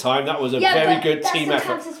were this time. That was a very but good that team still effort.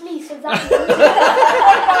 counts as me, so that's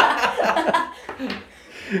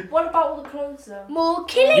What about all the clothes though? more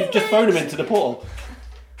killing. You've just thrown him into the portal.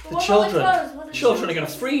 The What about children. clothes? What The children are going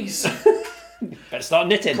to freeze. Better let's start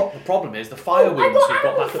knitting. The problem is the fire I wounds got we've got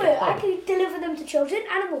animal back at fur. the I pub. can deliver them to children.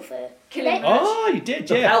 Animal fur. Killing They- Oh, you did,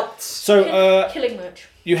 The yeah. pelts. So Killing merch.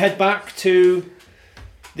 you head back to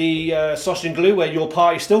the sausage and glue where your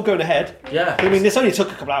party's still going ahead. Yeah. I mean, this only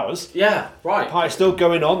took a couple hours. Yeah, right. Party's still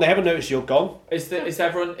going on. They haven't noticed you're gone.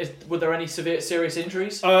 Were there any serious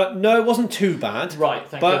injuries? No, it wasn't too bad. Right,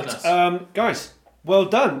 thank But goodness. guys, well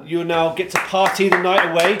done. You now get to party the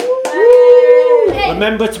night away. Hey,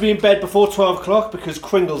 Remember to be in bed before 12 o'clock because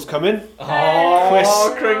Kringle's coming.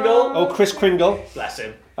 Oh, Kringle. Oh, Chris Kringle. Bless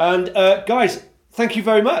him. And guys, thank you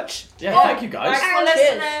very much. Yeah, thank you guys. Thanks for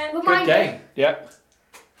Cheers. listening. Good reminder, game. Yeah.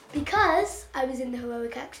 because I was in the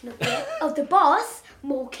heroic action of the boss,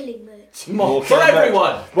 more killing merch. More for killing merch.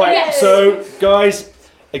 everyone. Right, Yes. so guys,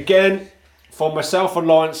 again, from myself and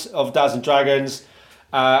Lawrence of Daz and Dragons,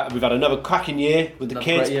 we've had another cracking year with the Another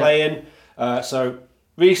kids great year. playing. So,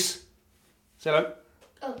 Reese, say hello.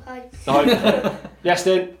 Oh, hi. Hi.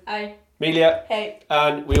 Yestin, Aye. Amelia, Hey.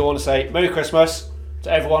 and we all want to say Merry Christmas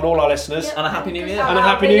to everyone, all our listeners, Yep. And a Happy New Year. and a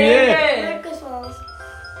Happy New Year. Merry Christmas.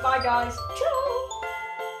 Bye, guys. Ciao.